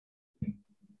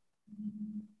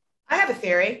I have a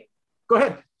theory. Go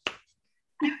ahead.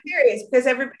 I have a theory. It's because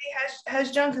everybody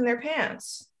has junk in their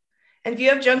pants. And if you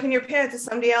have junk in your pants and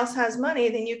somebody else has money,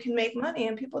 then you can make money.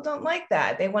 And people don't like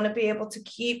that. They want to be able to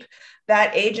keep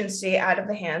that agency out of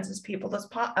the hands as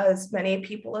many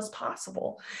people as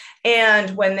possible.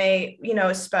 And when they,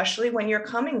 especially when you're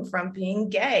coming from being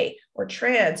gay or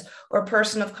trans or a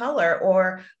person of color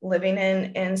or living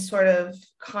in sort of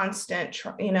constant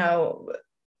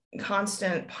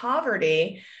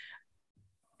poverty,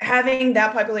 having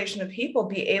that population of people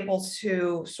be able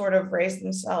to sort of raise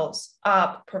themselves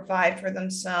up, provide for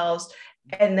themselves,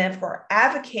 and therefore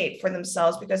advocate for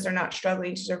themselves because they're not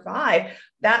struggling to survive,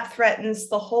 that threatens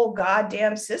the whole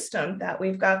goddamn system that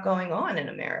we've got going on in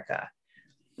America.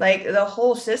 Like the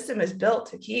whole system is built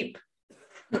to keep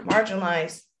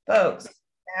marginalized folks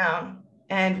down.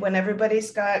 And when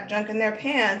everybody's got junk in their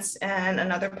pants and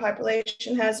another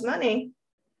population has money,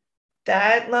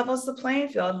 that levels the playing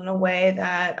field in a way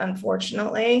that,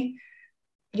 unfortunately,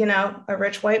 a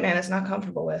rich white man is not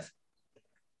comfortable with.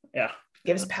 Yeah.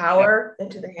 Gives power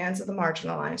into the hands of the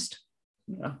marginalized.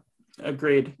 Yeah.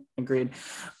 Agreed. We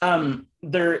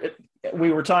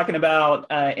were talking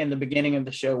about in the beginning of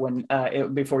the show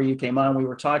before you came on, we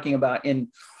were talking about in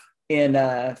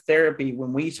therapy,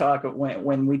 when we talk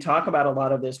about a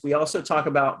lot of this, we also talk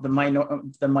about the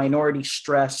minority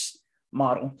stress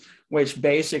model, which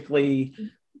basically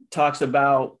talks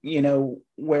about,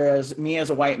 whereas me as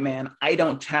a white man, I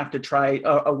don't have to try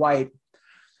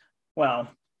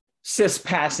cis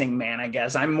passing man, I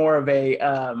guess. I'm more of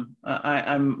I'm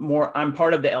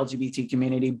part of the LGBT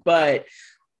community, but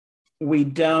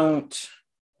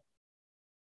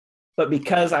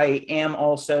because I am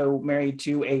also married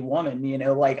to a woman,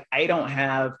 I don't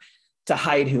have to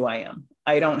hide who I am.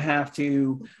 I don't have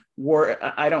to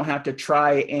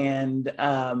try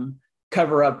and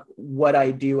cover up what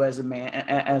I do as a man,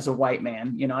 as a white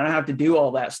man. I don't have to do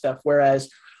all that stuff. Whereas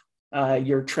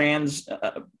your trans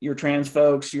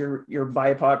folks, your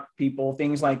BIPOC people,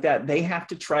 things like that, they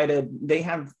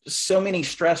have so many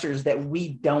stressors that we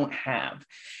don't have.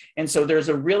 And so there's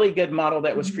a really good model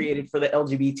that was created for the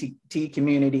LGBT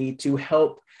community to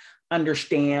help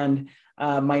understand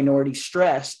minority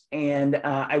stress. And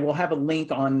I will have a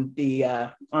link on the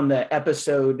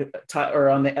episode or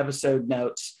on the episode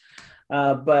notes.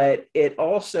 But it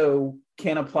also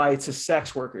can apply to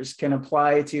sex workers,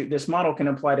 this model can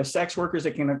apply to sex workers.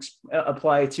 It can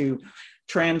apply to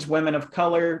trans women of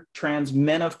color, trans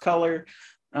men of color.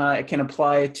 It can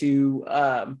apply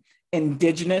to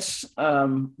indigenous,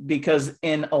 because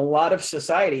in a lot of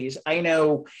societies, I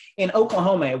know in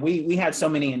Oklahoma, we had so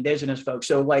many indigenous folks.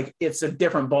 So like, it's a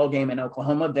different ballgame in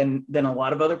Oklahoma than a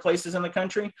lot of other places in the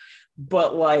country.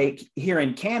 But like here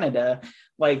in Canada,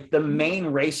 like the main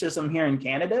racism here in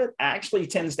Canada actually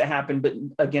tends to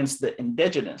happen against the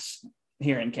indigenous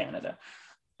here in Canada.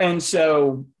 And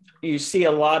so you see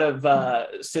a lot of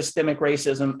systemic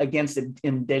racism against the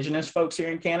indigenous folks here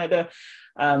in Canada.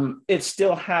 It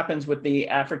still happens with the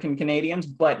African Canadians,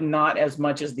 but not as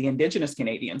much as the indigenous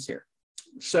Canadians here.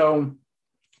 So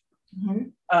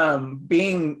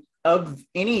being of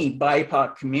any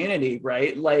BIPOC community,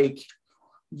 right? Like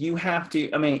you have to,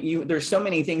 there's so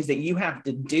many things that you have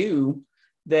to do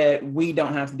that we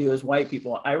don't have to do as white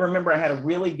people. I remember I had a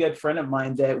really good friend of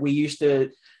mine that we used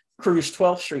to cruise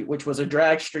 12th Street, which was a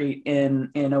drag street in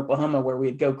Oklahoma, where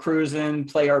we'd go cruising,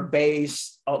 play our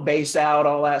bass out,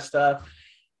 all that stuff.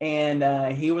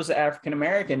 And he was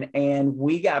African-American, and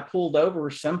we got pulled over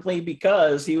simply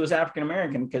because he was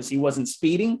African-American, because he wasn't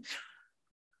speeding.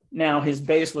 Now his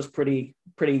bass was pretty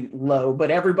low,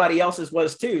 but everybody else's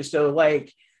was too. So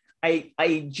like,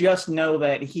 I just know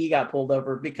that he got pulled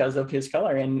over because of his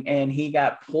color, and he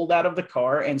got pulled out of the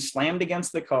car and slammed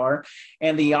against the car.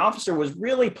 And the officer was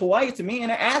really polite to me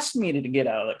and asked me to get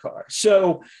out of the car.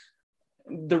 So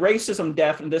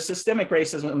the systemic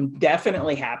racism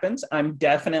definitely happens.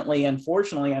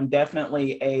 Unfortunately, I'm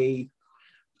definitely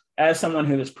as someone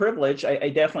who is privileged, I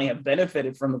definitely have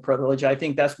benefited from the privilege. I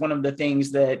think that's one of the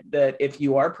things that if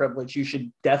you are privileged, you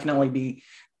should definitely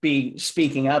be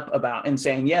speaking up about and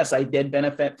saying, yes, I did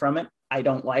benefit from it. I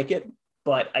don't like it,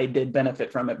 but I did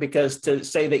benefit from it, because to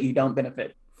say that you don't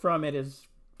benefit from it is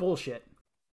bullshit,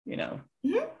 you know?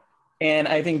 Mm-hmm. And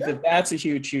I think that that's a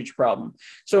huge problem.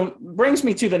 So brings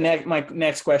me to my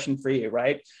next question for you,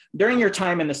 right? During your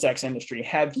time in the sex industry,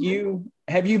 have you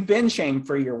been shamed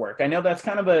for your work? I know that's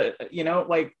kind of a,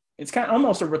 like, it's kind of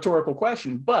almost a rhetorical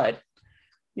question, but,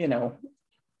 in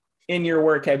your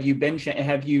work, have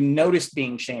you noticed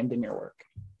being shamed in your work?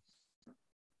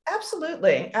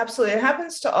 Absolutely. Absolutely. It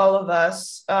happens to all of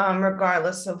us,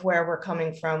 regardless of where we're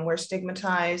coming from. We're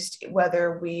stigmatized,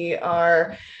 whether we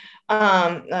are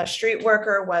a street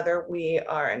worker, whether we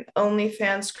are an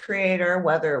OnlyFans creator,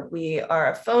 whether we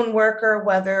are a phone worker,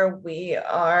 whether we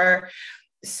are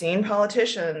seen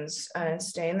politicians and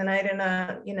staying the night in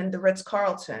the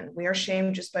Ritz-Carlton. We are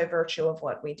shamed just by virtue of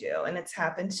what we do. And it's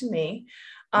happened to me,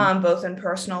 both in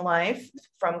personal life,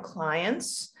 from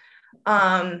clients,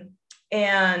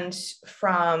 and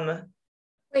from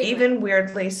even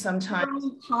weirdly sometimes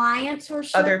clients or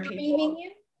other people.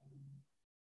 You?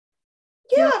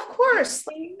 Yeah, of course.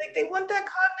 Like they want that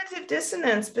cognitive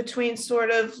dissonance between sort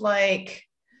of like,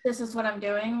 this is what I'm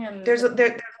doing, and there's a lot of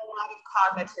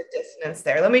cognitive dissonance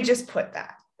there. Let me just put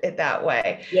it that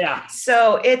way. Yeah.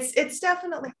 So it's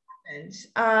definitely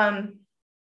happened.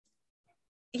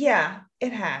 Yeah,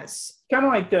 it has. It's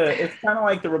kind of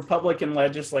like the Republican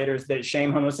legislators that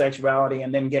shame homosexuality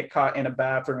and then get caught in a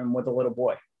bathroom with a little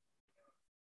boy.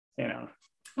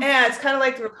 Yeah, it's kind of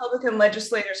like the Republican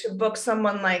legislators who book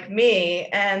someone like me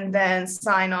and then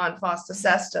sign on FOSTA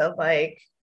SESTA, like,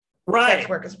 right, sex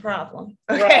work is a problem.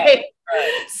 Okay. Right.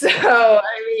 So,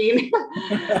 I mean,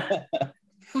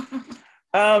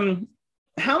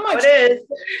 how much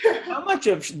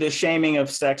of the shaming of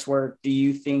sex work do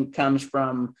you think comes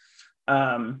from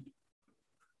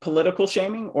political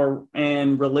shaming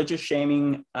and religious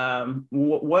shaming?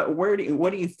 What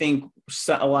do you think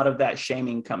a lot of that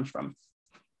shaming comes from?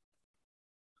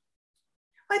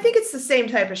 I think it's the same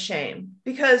type of shame,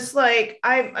 because like,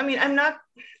 I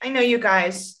know you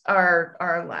guys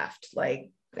are left,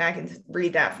 like I can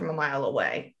read that from a mile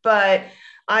away, but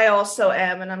I also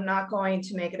am, and I'm not going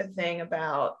to make it a thing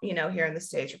about, here in the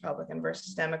States, Republican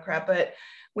versus Democrat, but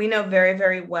we know very,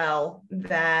 very well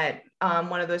that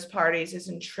one of those parties is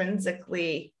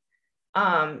intrinsically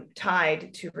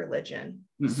tied to religion,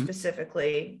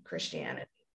 specifically Christianity.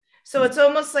 So it's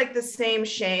almost like the same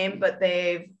shame, but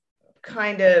they've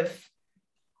kind of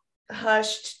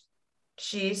hushed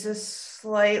Jesus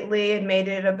slightly and made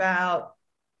it about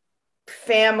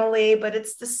family, but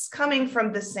it's this coming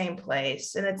from the same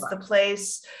place, and it's the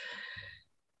place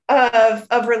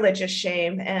of religious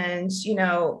shame and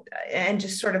and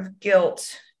just sort of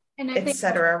guilt,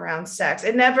 etc. around sex.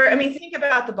 It never, think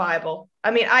about the Bible.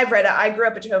 I've read it. I grew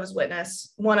up a Jehovah's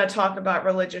Witness. Want to talk about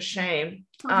religious shame?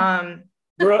 I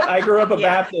grew up a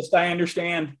Baptist. I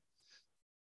understand.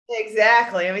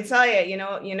 Exactly. Let me tell you, you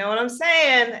know what I'm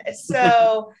saying?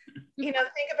 So, think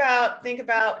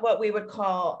about what we would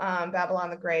call Babylon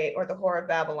the Great, or the Whore of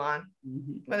Babylon.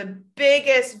 One of the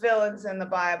biggest villains in the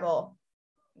Bible.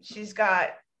 She's got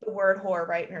the word whore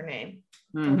right in her name.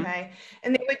 Okay.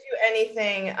 And they would do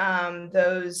anything,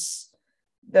 those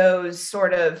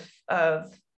sort of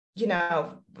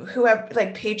whoever,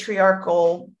 like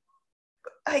patriarchal,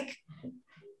 like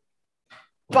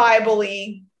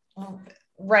Bible-y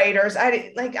writers,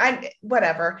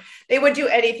 whatever, they would do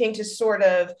anything to sort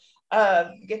of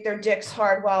get their dicks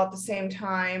hard, while at the same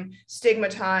time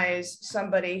stigmatize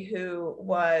somebody who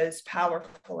was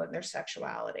powerful in their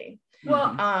sexuality.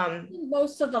 Well,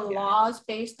 most of the laws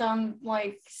based on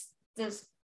like this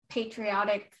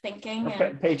patriotic thinking,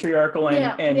 patriarchal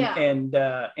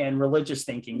and religious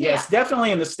thinking. Yes,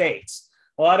 definitely in the States,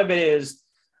 a lot of it is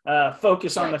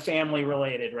focus on the family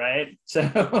related, right?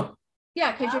 So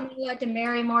yeah, because you're not allowed to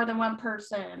marry more than one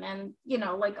person, and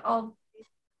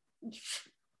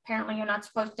apparently you're not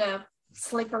supposed to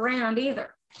sleep around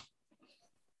either.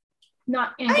 I know,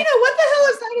 what the hell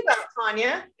is that about,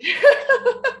 Tanya?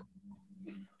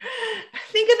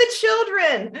 Think of the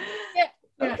children. Yeah.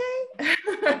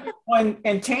 Okay.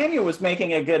 And Tanya was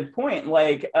making a good point,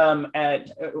 like in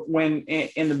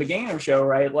the beginning of the show,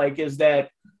 right? Like, is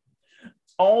that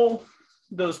all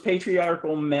those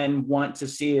patriarchal men want to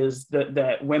see is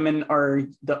that women are,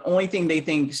 the only thing they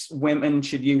think women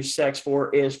should use sex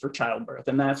for is for childbirth,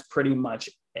 and that's pretty much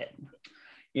it.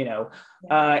 you know.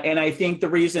 And I think the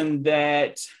reason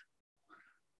that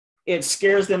it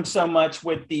scares them so much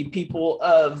with the people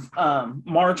of the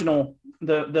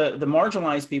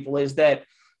marginalized people is that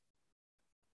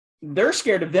they're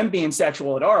scared of them being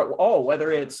sexual at all,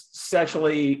 whether it's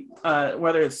sexually,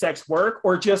 whether it's sex work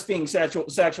or just being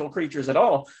sexual creatures at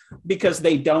all, because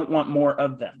they don't want more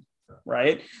of them,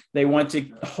 right? They want to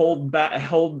hold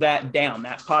that down,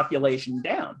 that population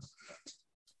down,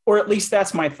 or at least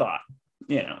that's my thought,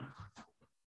 you know.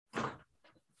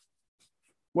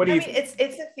 What do you? I mean,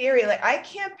 it's a theory. Like, I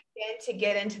can't begin to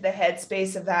get into the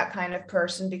headspace of that kind of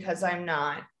person because I'm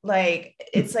not. Like,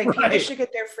 it's like people should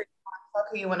get their free. Fuck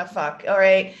who you want to fuck. All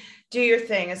right, do your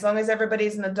thing. As long as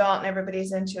everybody's an adult and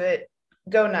everybody's into it,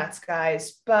 go nuts,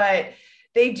 guys. But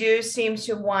they do seem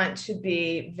to want to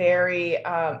be very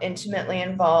intimately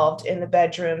involved in the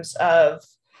bedrooms of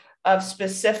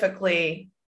specifically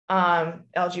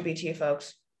LGBT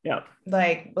folks. Yeah.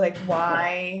 Like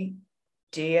why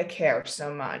do you care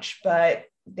so much? But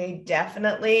they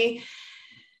definitely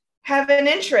have an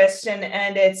interest, and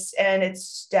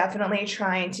it's definitely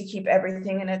trying to keep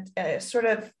everything in a sort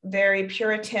of very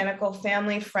puritanical,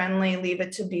 family friendly, leave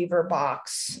it to Beaver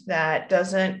box that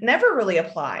never really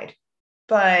applied.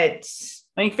 But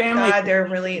I think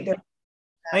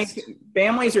I think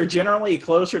families are generally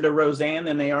closer to Roseanne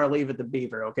than they are Leave It to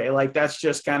Beaver. Okay, like that's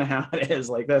just kind of how it is.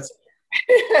 Like that's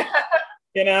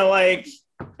you know, like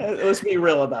let's be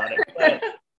real about it. But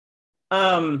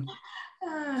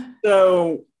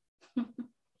so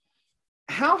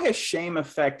how has shame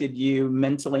affected you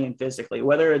mentally and physically,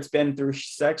 whether it's been through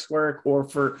sex work or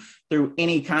through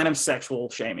any kind of sexual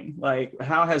shaming? Like,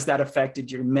 how has that affected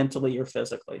you mentally or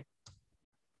physically?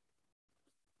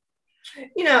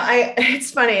 You know,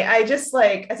 it's funny. I just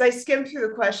like, as I skimmed through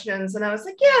the questions and I was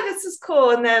like, yeah, this is cool.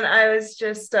 And then I was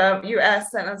just, you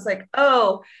asked that and I was like,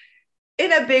 oh,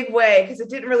 in a big way, because it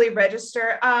didn't really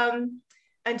register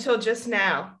until just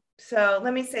now. So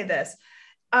let me say this.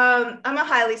 I'm a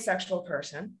highly sexual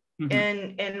person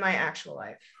in my actual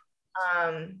life.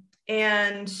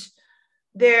 And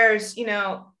there's, you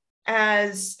know,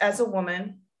 as a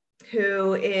woman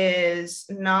who is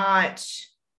not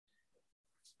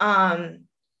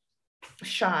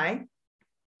shy,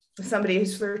 somebody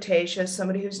who's flirtatious,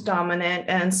 somebody who's dominant,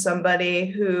 and somebody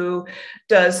who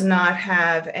does not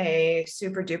have a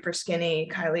super duper skinny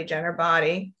Kylie Jenner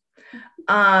body.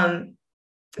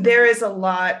 There is a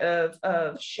lot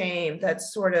of shame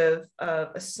that's sort of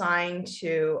assigned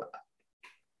to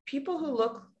people who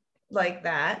look like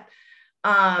that,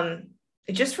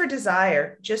 just for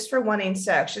desire, just for wanting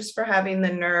sex, just for having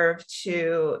the nerve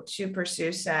to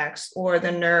pursue sex, or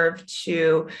the nerve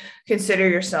to consider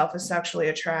yourself as sexually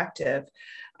attractive.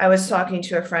 I was talking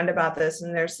to a friend about this,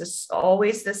 and there's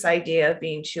always this idea of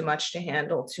being too much to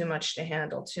handle, too much to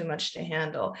handle, too much to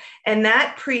handle. And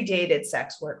that predated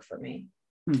sex work for me.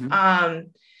 And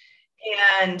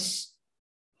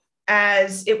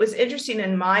as it was interesting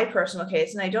in my personal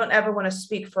case, and I don't ever want to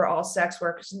speak for all sex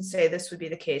workers and say this would be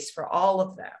the case for all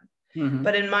of them.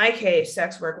 But in my case,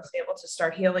 sex work was able to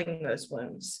start healing those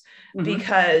wounds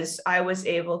because I was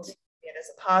able to see it as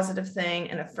a positive thing,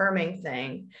 an affirming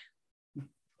thing,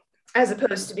 as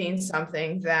opposed to being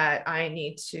something that I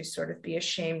need to sort of be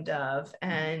ashamed of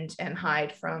and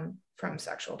hide from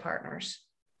sexual partners.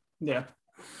 Yeah.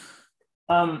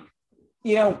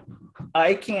 You know,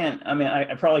 I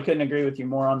probably couldn't agree with you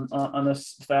more on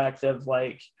this fact of,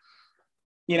 like,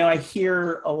 you know, I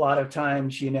hear a lot of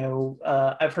times, you know,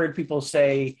 I've heard people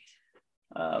say,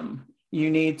 you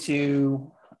need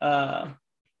to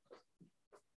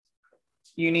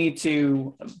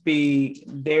be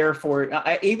there for,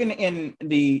 even in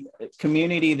the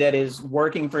community that is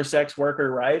working for sex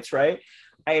worker rights, right?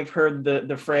 I've heard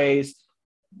the phrase,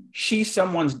 she's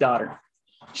someone's daughter.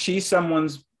 She's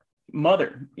someone's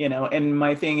mother, you know, and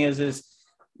my thing is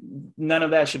none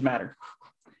of that should matter.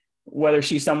 Whether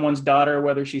she's someone's daughter,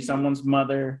 whether she's someone's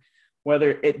mother,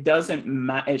 whether it doesn't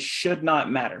matter, it should not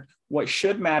matter. What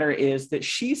should matter is that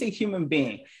she's a human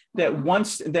being that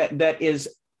wants that is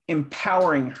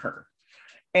empowering her.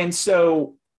 And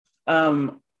so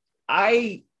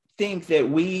I think that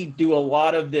we do have a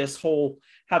lot of this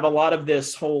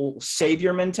whole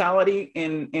savior mentality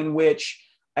in which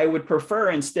I would prefer,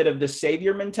 instead of the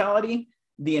savior mentality,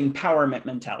 the empowerment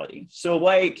mentality. So,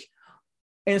 like,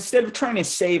 instead of trying to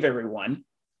save everyone,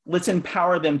 let's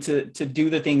empower them to do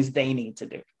the things they need to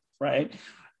do, right?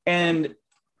 And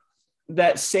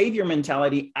that savior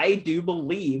mentality, I do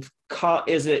believe,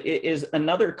 is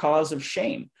another cause of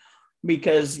shame,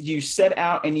 because you set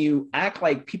out and you act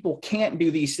like people can't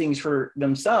do these things for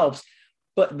themselves,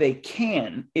 but they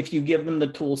can if you give them the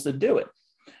tools to do it.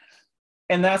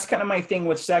 And that's kind of my thing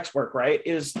with sex work, right?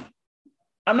 Is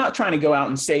I'm not trying to go out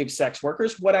and save sex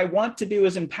workers. What I want to do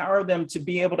is empower them to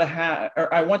be able to have,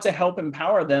 or I want to help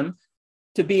empower them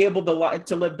to be able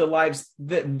to live the lives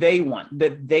that they want,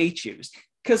 that they choose.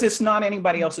 Because it's not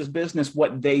anybody else's business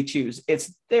what they choose.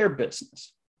 It's their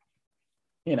business,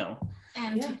 you know.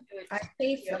 And to do it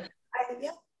safely.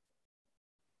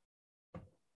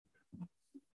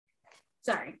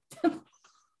 Sorry.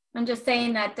 I'm just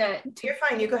saying that you're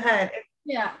fine, you go ahead.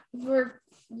 Yeah,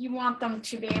 you want them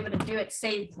to be able to do it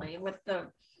safely with the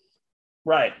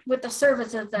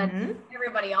services that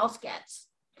everybody else gets.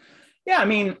 Yeah, I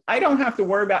mean, I don't have to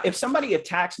worry about if somebody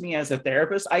attacks me as a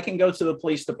therapist, I can go to the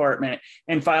police department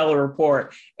and file a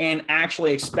report and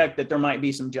actually expect that there might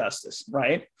be some justice,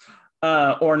 right?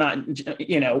 Or not,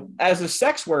 you know, as a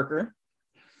sex worker,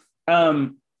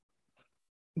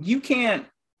 you can't,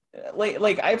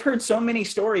 like I've heard so many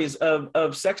stories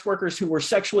of sex workers who were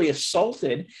sexually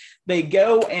assaulted. They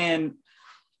go and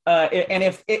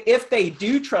if they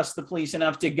do trust the police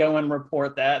enough to go and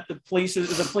report that,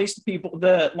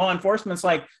 the law enforcement's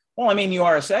like, well, I mean, you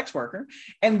are a sex worker,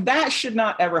 and that should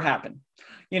not ever happen.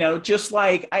 You know, just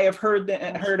like I have heard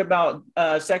about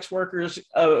sex workers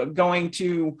going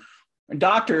to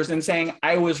doctors and saying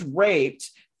I was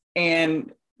raped,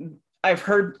 and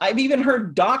I've even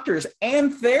heard doctors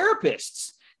and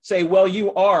therapists say, well,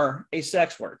 you are a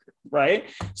sex worker, right?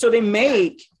 So they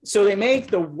make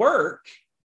the work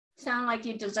sound like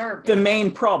you deserve the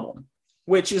main problem,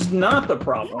 which is not the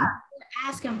problem. Yeah.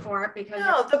 You're asking for it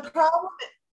because the problem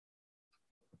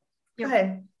you're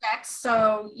sex,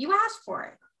 so you asked for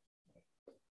it.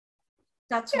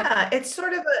 That's it's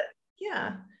sort of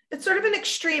an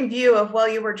extreme view of, well,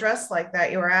 you were dressed like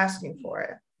that, you were asking for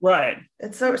it. Right.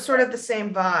 It's sort of the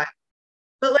same vibe.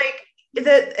 But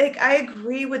I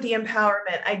agree with the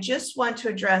empowerment. I just want to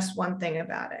address one thing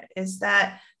about it, is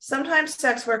that sometimes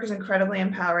sex work is incredibly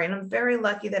empowering. I'm very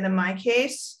lucky that in my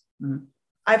case,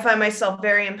 I find myself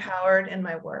very empowered in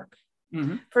my work.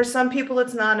 For some people,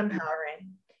 it's not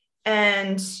empowering.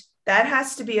 And that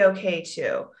has to be okay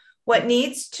too. What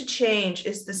needs to change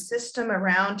is the system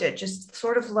around it, just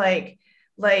sort of like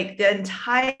the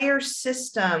entire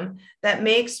system that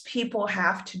makes people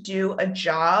have to do a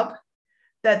job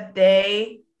that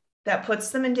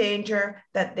puts them in danger,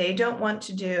 that they don't want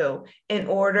to do, in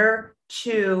order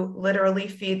to literally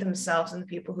feed themselves and the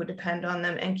people who depend on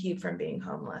them and keep from being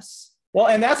homeless. Well,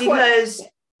 and that's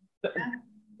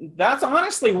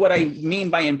honestly what I mean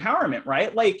by empowerment,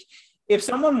 right? Like, if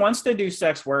someone wants to do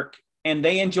sex work and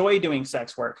they enjoy doing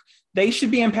sex work, they should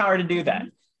be empowered to do that.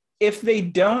 If they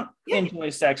don't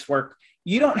enjoy sex work,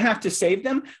 you don't have to save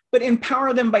them, but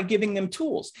empower them by giving them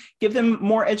tools, give them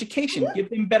more education,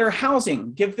 give them better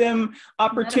housing, give them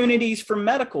opportunities for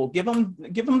medical, give them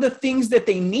the things that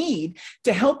they need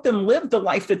to help them live the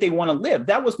life that they want to live.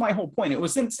 That was my whole point. It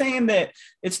wasn't saying that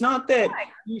it's not that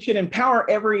you should empower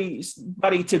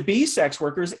everybody to be sex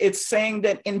workers. It's saying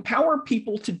that empower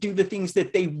people to do the things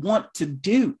that they want to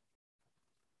do.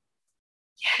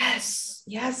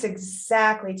 Yes,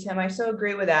 exactly, Tim. I so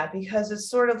agree with that, because it's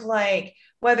sort of like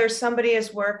whether somebody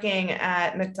is working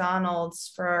at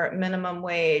McDonald's for minimum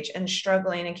wage and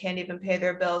struggling and can't even pay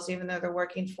their bills, even though they're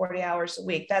working 40 hours a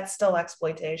week, that's still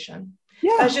exploitation.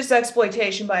 Yeah. That's just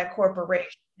exploitation by a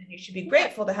corporation. And you should be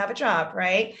grateful to have a job,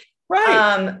 right?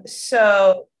 Right.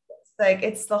 So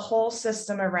it's the whole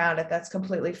system around it that's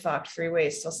completely fucked. 3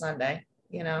 ways till Sunday,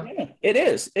 you know? Yeah, it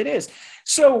is.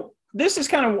 So this is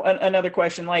kind of another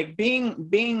question, like being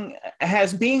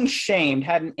shamed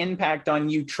had an impact on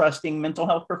you trusting mental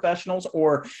health professionals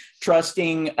or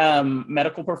trusting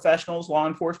medical professionals, law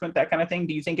enforcement, that kind of thing?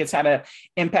 Do you think it's had an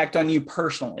impact on you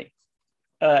personally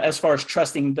as far as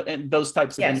trusting those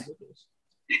types of individuals?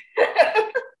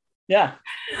 Yeah.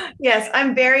 Yes,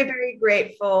 I'm very, very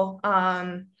grateful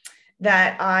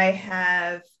that I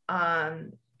have,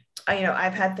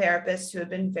 I've had therapists who have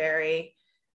been very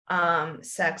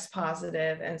sex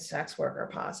positive and sex worker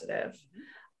positive.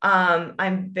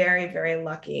 I'm very, very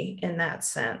lucky in that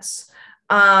sense.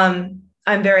 I'm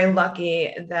very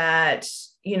lucky that,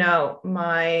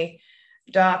 my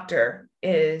doctor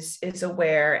is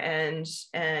aware and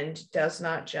does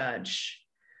not judge.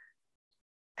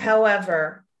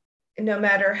 However, no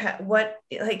matter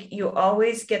you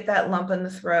always get that lump in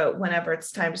the throat whenever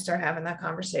it's time to start having that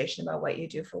conversation about what you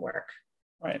do for work.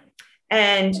 Right.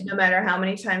 And no matter how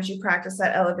many times you practice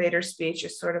that elevator speech, you're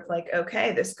sort of like,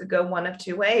 okay, this could go one of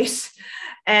two ways.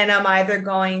 And I'm either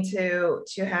going to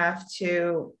have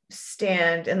to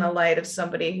stand in the light of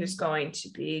somebody who's going to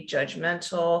be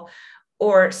judgmental,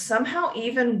 or somehow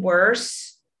even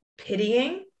worse,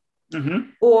 pitying,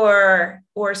 or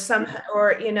some,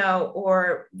 or, you know,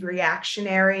 or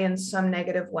reactionary in some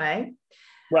negative way.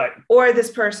 Right. Or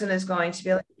this person is going to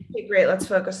be like, okay, great, let's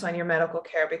focus on your medical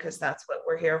care because that's what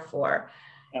we're here for.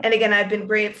 Yeah. And again, I've been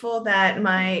grateful that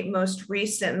my most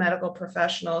recent medical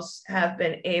professionals have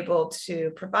been able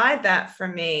to provide that for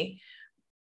me.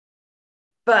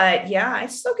 But yeah, I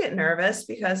still get nervous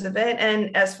because of it.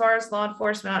 And as far as law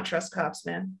enforcement, I don't trust cops,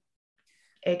 man.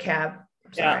 ACAB.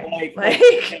 Yeah,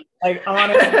 like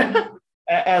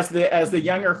honestly, as the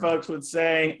younger folks would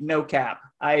say, no cap.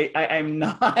 I'm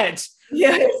not.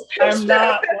 Yes, I'm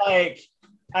not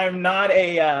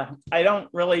I don't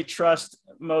really trust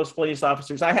most police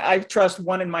officers. I trust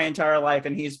one in my entire life,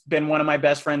 and he's been one of my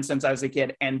best friends since I was a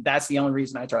kid, and that's the only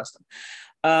reason I trust him.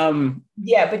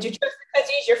 Yeah, but you trust him because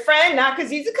he's your friend, not because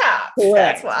he's a cop.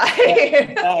 Correct. That's why.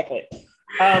 Exactly.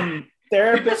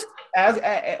 Therapists,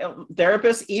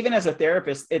 even as a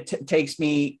therapist, it took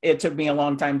me a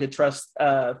long time to trust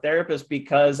therapists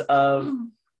because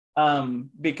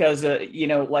you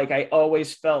know, like I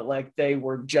always felt like they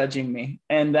were judging me,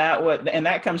 and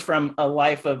that comes from a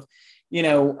life of, you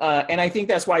know, and I think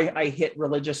that's why I hit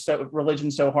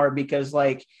religion so hard, because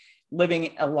like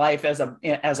living a life as a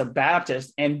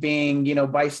Baptist and being, you know,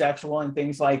 bisexual and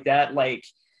things like that, like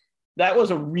that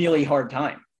was a really hard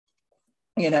time.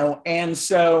 You know, and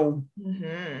so,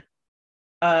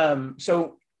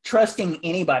 so trusting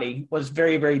anybody was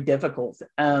very, very difficult.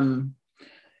 And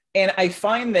I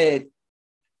find that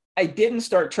I didn't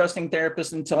start trusting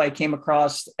therapists until I came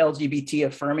across LGBT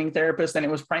affirming therapists. And it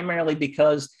was primarily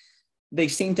because they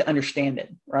seemed to understand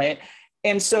it. Right.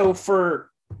 And so for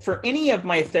any of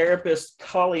my therapist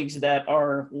colleagues that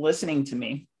are listening to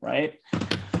me, right,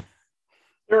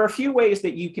 there are a few ways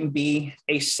that you can be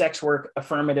a sex work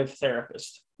affirmative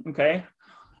therapist, okay?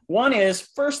 One is,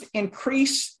 first,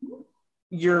 increase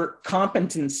your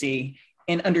competency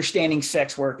in understanding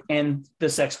sex work and the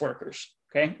sex workers,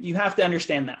 okay? You have to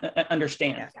understand,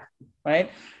 right?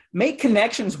 Make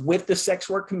connections with the sex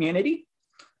work community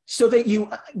so that you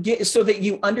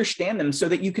understand them, so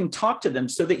that you can talk to them,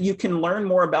 so that you can learn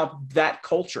more about that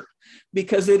culture,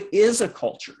 because it is a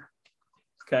culture,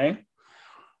 okay?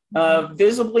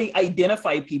 Visibly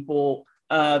identify people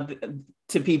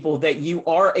to people that you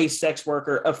are a sex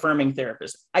worker affirming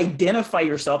therapist. Identify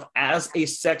yourself as a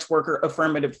sex worker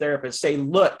affirmative therapist. Say,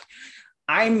 look,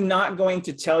 I'm not going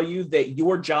to tell you that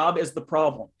your job is the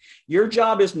problem. Your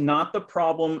job is not the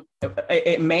problem.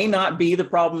 It may not be the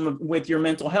problem with your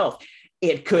mental health.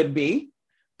 It could be,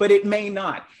 but it may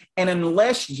not. And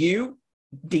unless you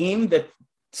deem that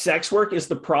sex work is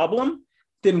the problem,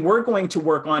 then we're going to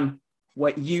work on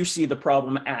what you see the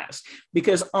problem as.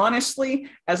 Because honestly,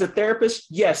 as a therapist,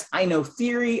 yes, I know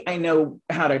theory, I know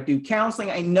how to do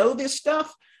counseling, I know this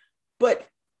stuff, but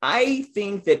I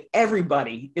think that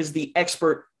everybody is the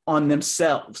expert on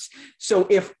themselves. So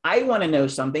if I want to know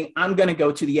something, I'm going to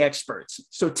go to the experts.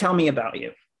 So tell me about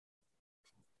you.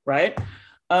 Right?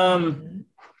 And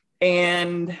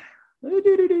I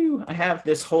have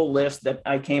this whole list that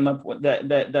I came up with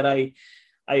that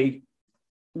I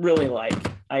really like.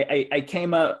 I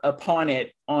came upon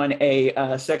it on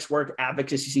a sex work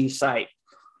advocacy site,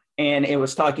 and it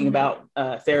was talking about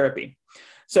therapy.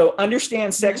 So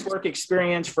understand sex work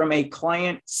experience from a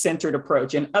client-centered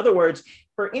approach. In other words,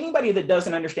 for anybody that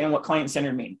doesn't understand what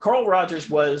client-centered means, Carl Rogers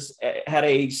had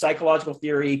a psychological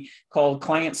theory called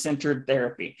client-centered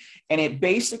therapy. And it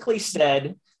basically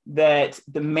said that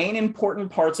the main important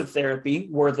parts of therapy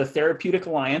were the therapeutic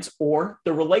alliance, or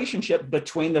the relationship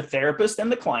between the therapist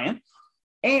and the client,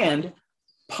 and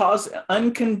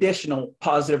unconditional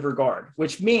positive regard,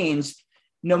 which means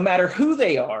no matter who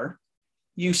they are,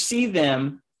 you see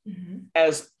them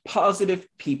as positive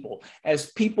people,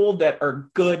 as people that are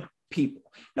good people.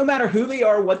 No matter who they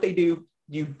are, what they do,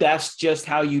 that's just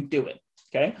how you do it,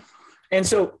 okay? And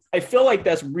so I feel like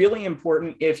that's really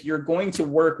important if you're going to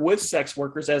work with sex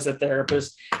workers as a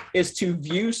therapist, is to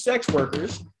view sex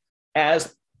workers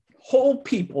as whole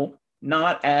people,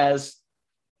 not as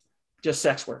just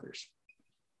sex workers.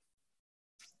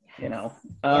 You know,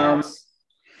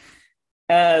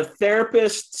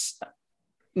 therapists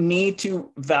need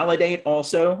to validate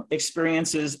also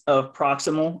experiences of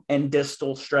proximal and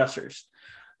distal stressors.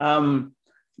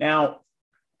 Now,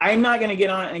 I'm not going to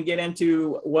get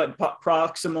into what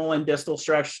proximal and distal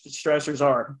stressors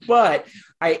are, but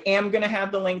I am going to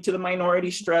have the link to the minority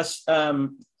stress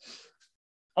on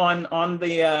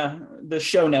the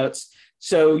show notes,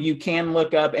 so you can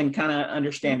look up and kind of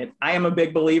understand it. I am a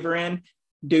big believer in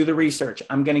do the research.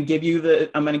 I'm going to give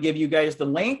you guys the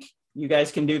link. You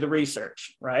guys can do the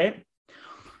research, right?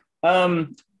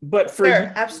 But for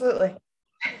sure, absolutely.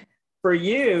 for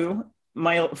you,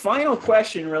 my final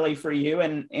question really for you,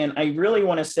 and I really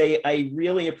want to say I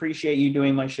really appreciate you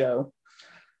doing my show.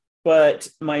 But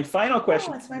my final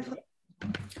question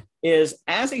is,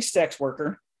 as a sex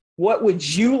worker, what would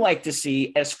you like to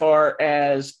see as far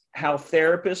as how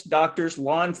therapists, doctors,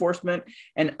 law enforcement,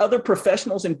 and other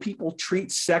professionals and people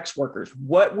treat sex workers?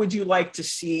 What would you like to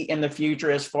see in the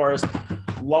future as far as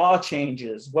law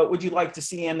changes? What would you like to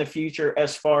see in the future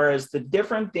as far as the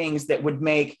different things that would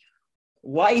make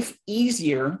life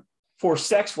easier for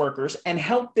sex workers and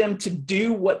help them to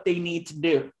do what they need to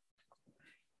do?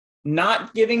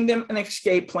 Not giving them an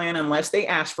escape plan unless they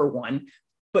ask for one,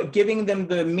 but giving them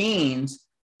the means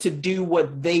to do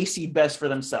what they see best for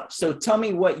themselves. So tell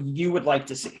me what you would like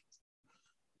to see.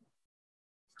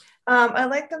 I'd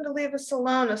like them to leave us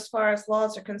alone as far as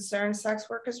laws are concerned. Sex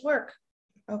workers work.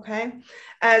 Okay.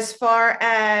 As far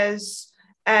as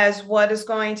what is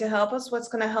going to help us, what's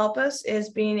going to help us is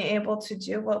being able to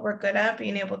do what we're good at,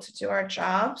 being able to do our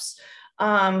jobs,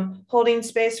 holding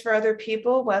space for other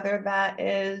people, whether that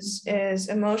is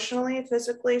emotionally,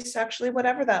 physically, sexually,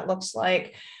 whatever that looks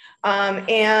like,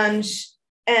 and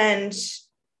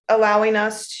allowing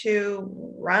us to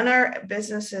run our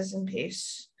businesses in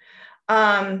peace.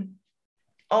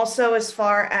 Also, as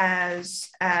far as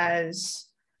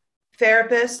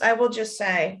therapists, I will just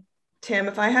say, Tim,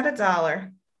 if I had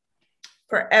 $1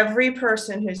 for every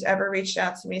person who's ever reached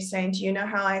out to me saying, do you know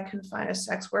how I can find a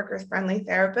sex worker friendly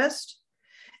therapist?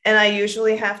 And I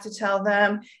usually have to tell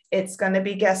them it's going to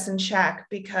be guess and check,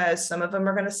 because some of them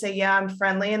are going to say, yeah, I'm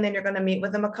friendly. And then you're going to meet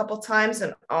with them a couple times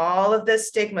and all of this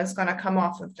stigma is going to come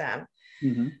off of them.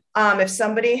 Mm-hmm. If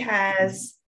somebody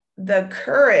has the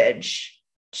courage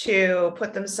to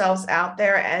put themselves out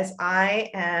there as, I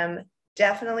am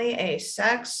definitely a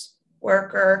sex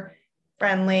worker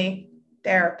friendly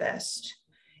therapist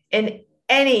in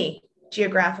any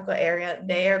geographical area,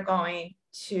 they are going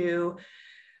to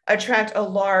attract a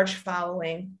large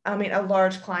following. I mean, a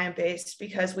large client base,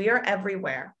 because we are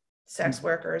everywhere, sex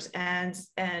workers, and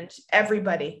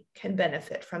everybody can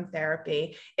benefit from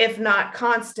therapy, if not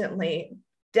constantly,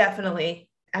 definitely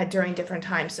during different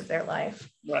times of their life.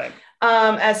 Right.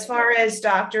 As far as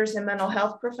doctors and mental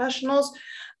health professionals,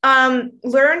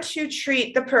 learn to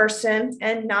treat the person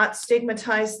and not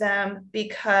stigmatize them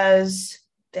because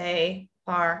they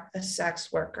are a sex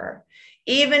worker.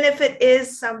 Even if it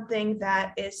is something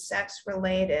that is sex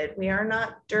related, we are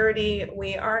not dirty.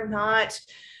 We are not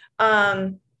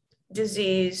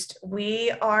diseased.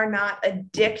 We are not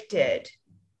addicted.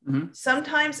 Mm-hmm.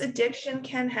 Sometimes addiction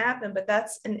can happen, but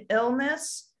that's an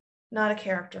illness, not a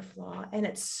character flaw. And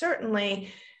it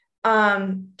certainly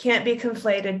can't be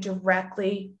conflated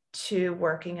directly to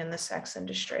working in the sex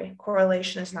industry.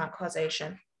 Correlation is not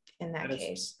causation in that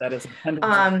case. That is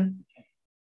 100%.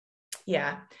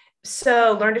 Yeah.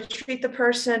 So learn to treat the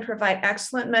person, provide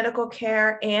excellent medical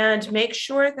care, and make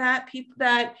sure that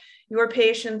that your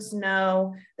patients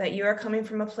know that you are coming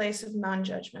from a place of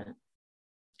non-judgment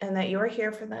and that you are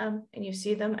here for them and you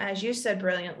see them, as you said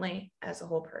brilliantly, as a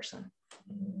whole person.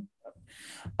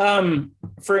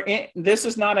 This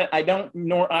is not I'm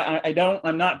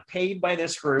not paid by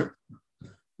this group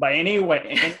by any way,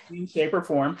 in any shape or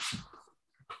form.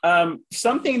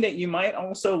 Something that you might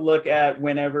also look at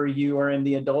whenever you are in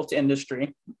the adult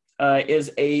industry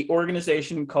is a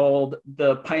organization called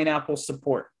the Pineapple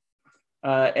Support.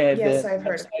 Yes, I've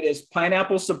heard. It is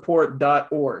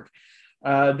pineapplesupport.org.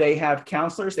 They have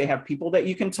counselors, they have people that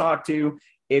you can talk to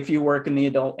if you work in the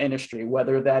adult industry,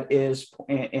 whether that is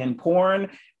in porn,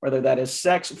 whether that is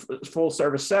full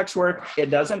service sex work. It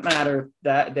doesn't matter.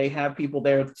 That they have people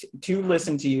there to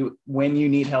listen to you when you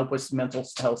need help with mental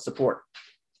health support.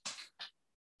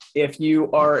 If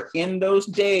you are in those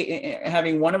days,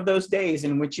 having one of those days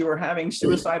in which you are having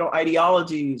suicidal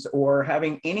ideologies or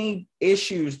having any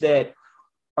issues that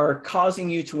are causing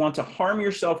you to want to harm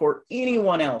yourself or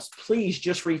anyone else, please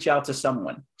just reach out to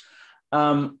someone.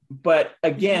 But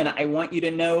again, I want you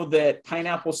to know that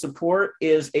Pineapple Support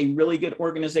is a really good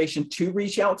organization to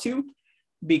reach out to,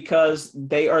 because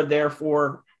they are there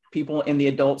for people in the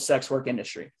adult sex work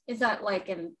industry. Is that like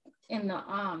in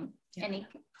the any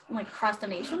like across the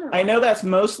nation? I know that's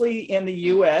mostly in the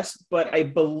US, but I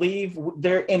believe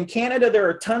there in Canada, there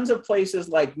are tons of places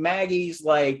like Maggie's,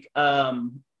 like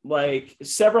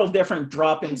several different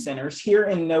drop-in centers. Here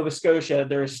in Nova Scotia,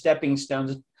 there's Stepping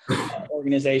Stones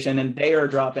organization, and they are a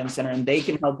drop-in center, and they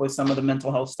can help with some of the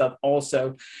mental health stuff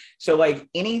also. So like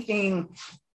anything,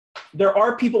 there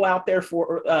are people out there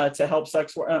for to help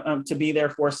to be there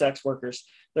for sex workers.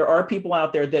 There are people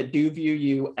out there that do view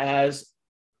you as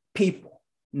people,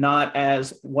 not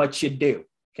as what you do.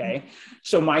 Okay.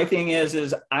 So my thing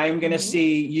is I'm going to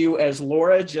see you as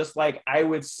Laura, just like I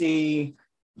would see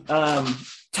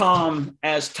Tom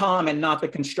as Tom and not the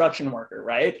construction worker,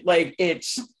 right? Like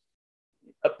it's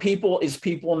people,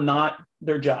 not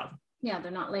their job. Yeah,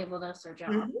 they're not labeled as their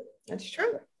job. That's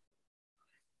true.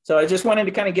 So I just wanted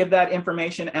to kind of give that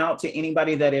information out to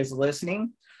anybody that is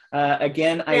listening.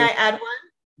 Again, May I add one?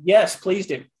 Yes, please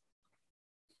do.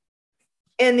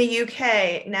 In the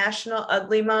UK, National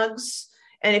Ugly Mugs,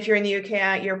 and if you're in the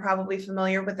UK, you're probably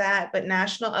familiar with that, but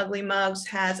National Ugly Mugs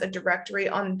has a directory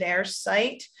on their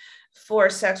site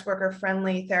for sex worker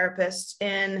friendly therapists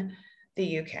in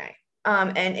the UK.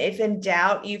 And if in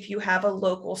doubt, if you have a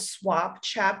local SWAP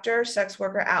chapter, sex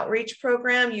worker outreach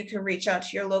program, you can reach out to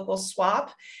your local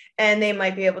SWAP and they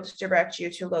might be able to direct you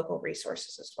to local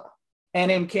resources as well. And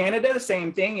in Canada,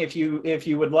 same thing. If you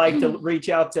would like to reach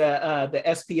out to the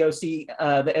SPOC,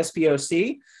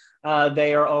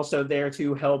 they are also there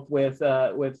to help with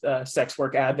sex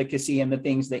work advocacy and the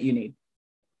things that you need.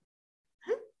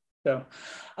 So,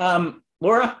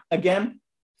 Laura, again,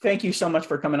 thank you so much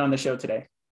for coming on the show today.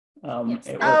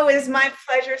 It is my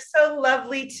pleasure. So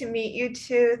lovely to meet you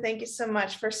too. Thank you so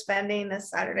much for spending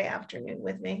this Saturday afternoon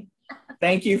with me.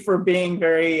 Thank you for being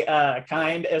very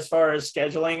kind as far as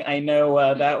scheduling. I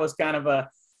know that was kind of a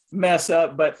mess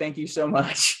up, but thank you so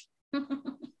much. I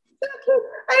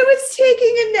was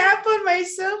taking a nap on my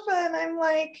sofa and I'm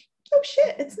like, oh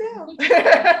shit, it's now.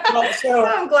 Well, so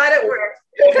I'm glad it worked.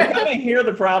 Kind of here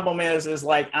the problem is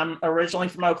like I'm originally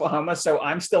from Oklahoma, so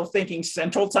I'm still thinking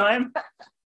Central Time.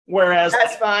 Whereas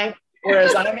that's fine.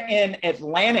 Whereas I'm in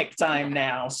Atlantic time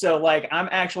now. So like I'm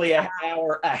actually an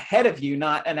hour ahead of you,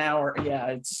 not an hour. Yeah,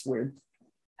 it's weird.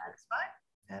 That's fine.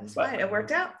 That's fine. It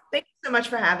worked out. Thank you so much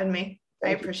for having me. I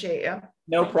appreciate you.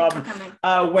 No problem.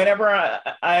 Whenever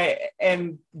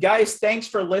and guys, thanks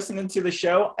for listening to the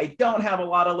show. I don't have a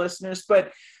lot of listeners,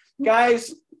 but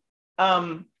guys,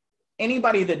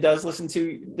 anybody that does listen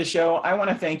to the show, I want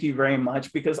to thank you very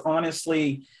much because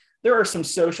honestly, there are some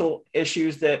social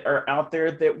issues that are out there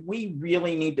that we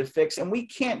really need to fix, and we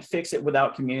can't fix it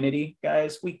without community,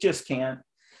 guys. We just can't.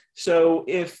 So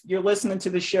if you're listening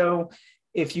to the show,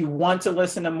 if you want to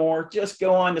listen to more, just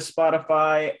go on to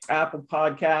Spotify, Apple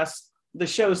Podcasts. The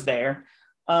show's there.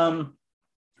 I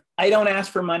don't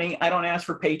ask for money. I don't ask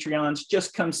for Patreons.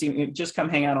 Just come see me. Just come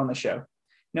hang out on the show.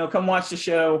 Come watch the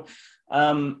show.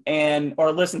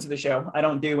 Or listen to the show. I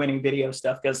don't do any video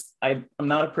stuff because I'm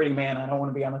not a pretty man. I don't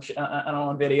want to be on I don't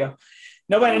want video.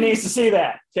 Nobody needs to see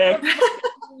that. Okay.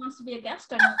 Who wants to be a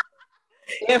guest on it?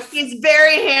 If he's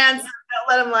very handsome, don't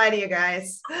let him lie to you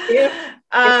guys. If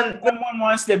someone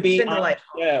wants to be on the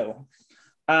show,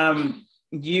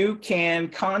 you can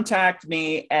contact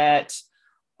me at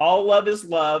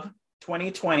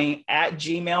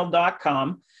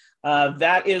allloveislove2020@gmail.com.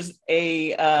 That is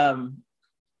a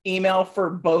email for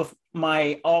both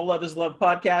my All Love is Love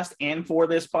podcast and for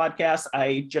this podcast.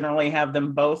 I generally have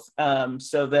them both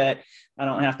so that I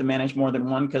don't have to manage more than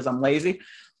one because I'm lazy.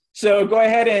 So go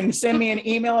ahead and send me an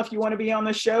email if you want to be on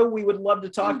the show. We would love to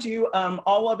talk to you.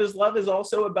 All Love is Love is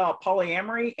also about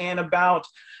polyamory and about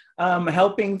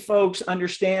helping folks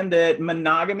understand that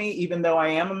monogamy, even though I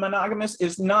am a monogamous,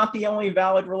 is not the only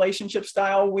valid relationship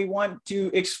style. We want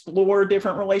to explore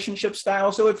different relationship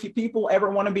styles. So if people ever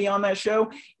want to be on that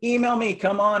show, email me.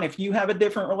 Come on. If you have a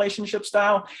different relationship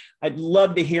style, I'd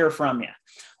love to hear from you.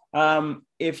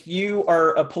 If you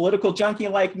are a political junkie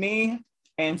like me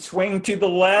and swing to the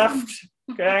left,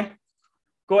 okay,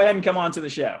 go ahead and come on to the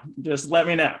show. Just let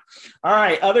me know. All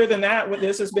right. Other than that,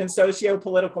 this has been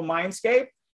Socio-Political Mindscape.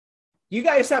 You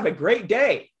guys have a great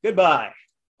day. Goodbye.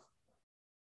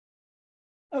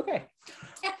 Okay.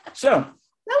 So that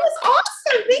was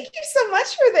awesome. Thank you so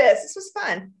much for this. This was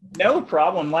fun. No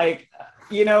problem. Like,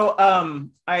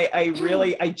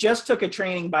 I just took a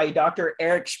training by Dr.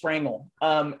 Eric Sprengel.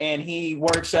 And he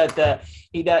works at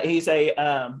he's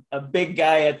a big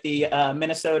guy at the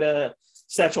Minnesota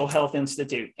Sexual Health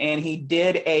Institute. And he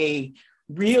did a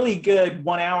really good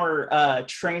 1 hour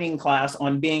training class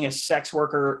on being a sex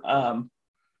worker,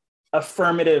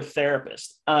 affirmative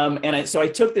therapist. So I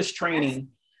took this training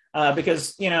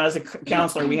because, as a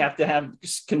counselor, we have to have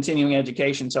continuing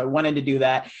education. So I wanted to do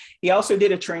that. He also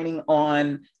did a training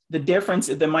on the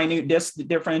minute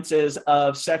differences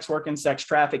of sex work and sex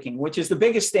trafficking, which is the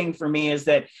biggest thing for me is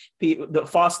that the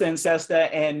FOSTA and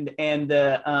SESTA and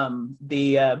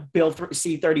the Bill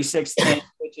C-36,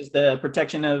 which is the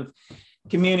protection of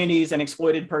communities and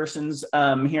exploited persons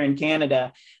here in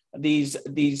Canada, these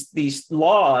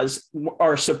laws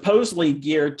are supposedly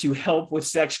geared to help with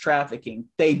sex trafficking.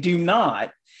 They do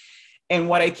not. And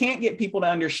what I can't get people to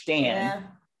understand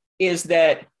is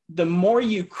that the more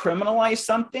you criminalize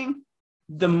something,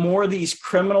 the more these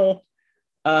criminal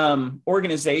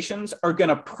organizations are going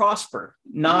to prosper,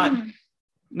 not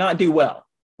do well,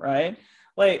 right?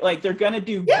 Like they're going to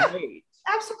do great.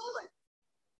 Absolutely.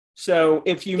 So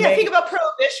if you think about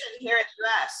prohibition here in the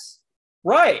U.S.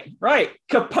 Right.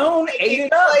 Capone ate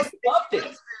it up, loved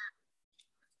it.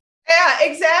 Yeah,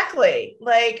 exactly.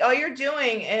 Like all you're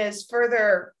doing is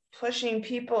further pushing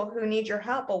people who need your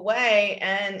help away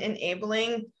and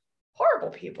enabling horrible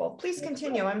people. Please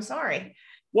continue. I'm sorry.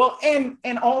 Well, and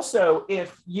also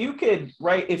if you can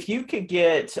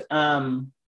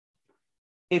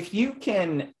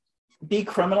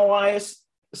decriminalize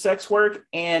sex work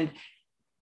and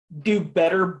do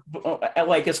better,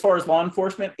 like as far as law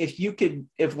enforcement,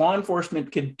 if law enforcement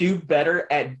could do better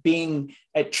at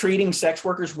treating sex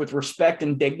workers with respect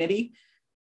and dignity,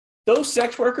 those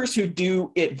sex workers who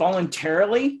do it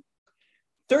voluntarily,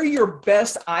 they're your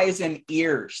best eyes and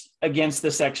ears against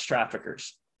the sex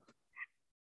traffickers.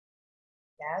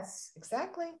 Yes,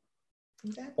 exactly.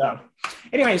 So,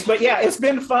 anyways, but yeah, it's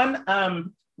been fun.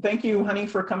 Thank you, honey,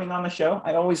 for coming on the show.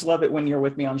 I always love it when you're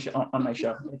with me on my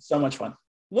show. It's so much fun.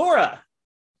 Laura,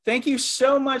 thank you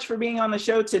so much for being on the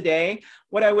show today.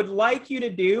 What I would like you to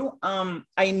do,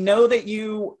 I know that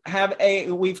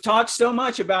we've talked so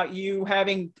much about you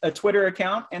having a Twitter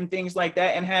account and things like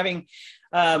that and having,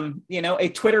 a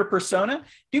Twitter persona.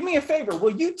 Do me a favor.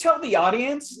 Will you tell the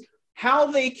audience how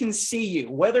they can see you,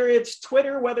 whether it's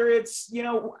Twitter, whether it's,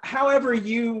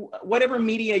 whatever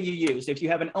media you use. If you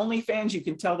have an OnlyFans, you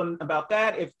can tell them about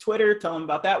that. If Twitter, tell them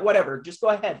about that, whatever. Just go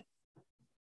ahead.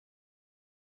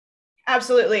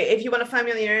 Absolutely. If you want to find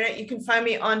me on the internet, you can find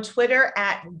me on Twitter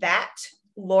at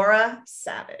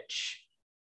 @LauraSavage.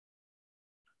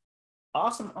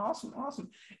 Awesome.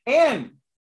 And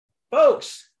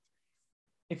folks,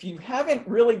 if you haven't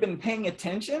really been paying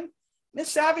attention, Miss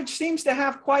Savage seems to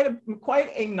have quite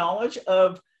a knowledge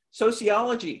of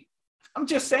sociology. I'm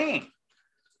just saying.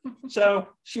 So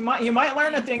you might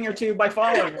learn a thing or two by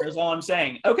following her, is all I'm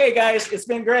saying. Okay, guys, it's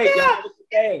been great. Yeah. Y'all have a good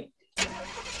day.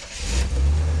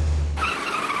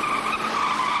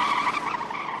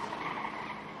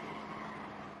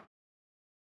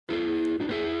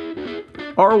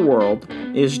 Our world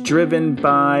is driven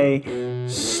by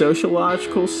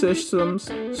sociological systems,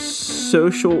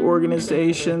 social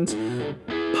organizations,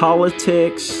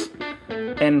 politics,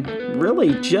 and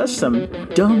really just some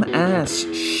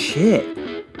dumbass shit.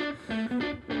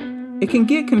 It can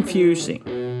get confusing.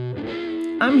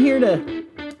 I'm here to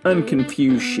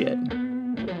unconfuse shit.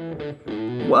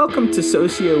 Welcome to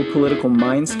Socio-Political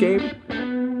Mindscape.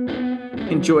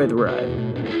 Enjoy the ride.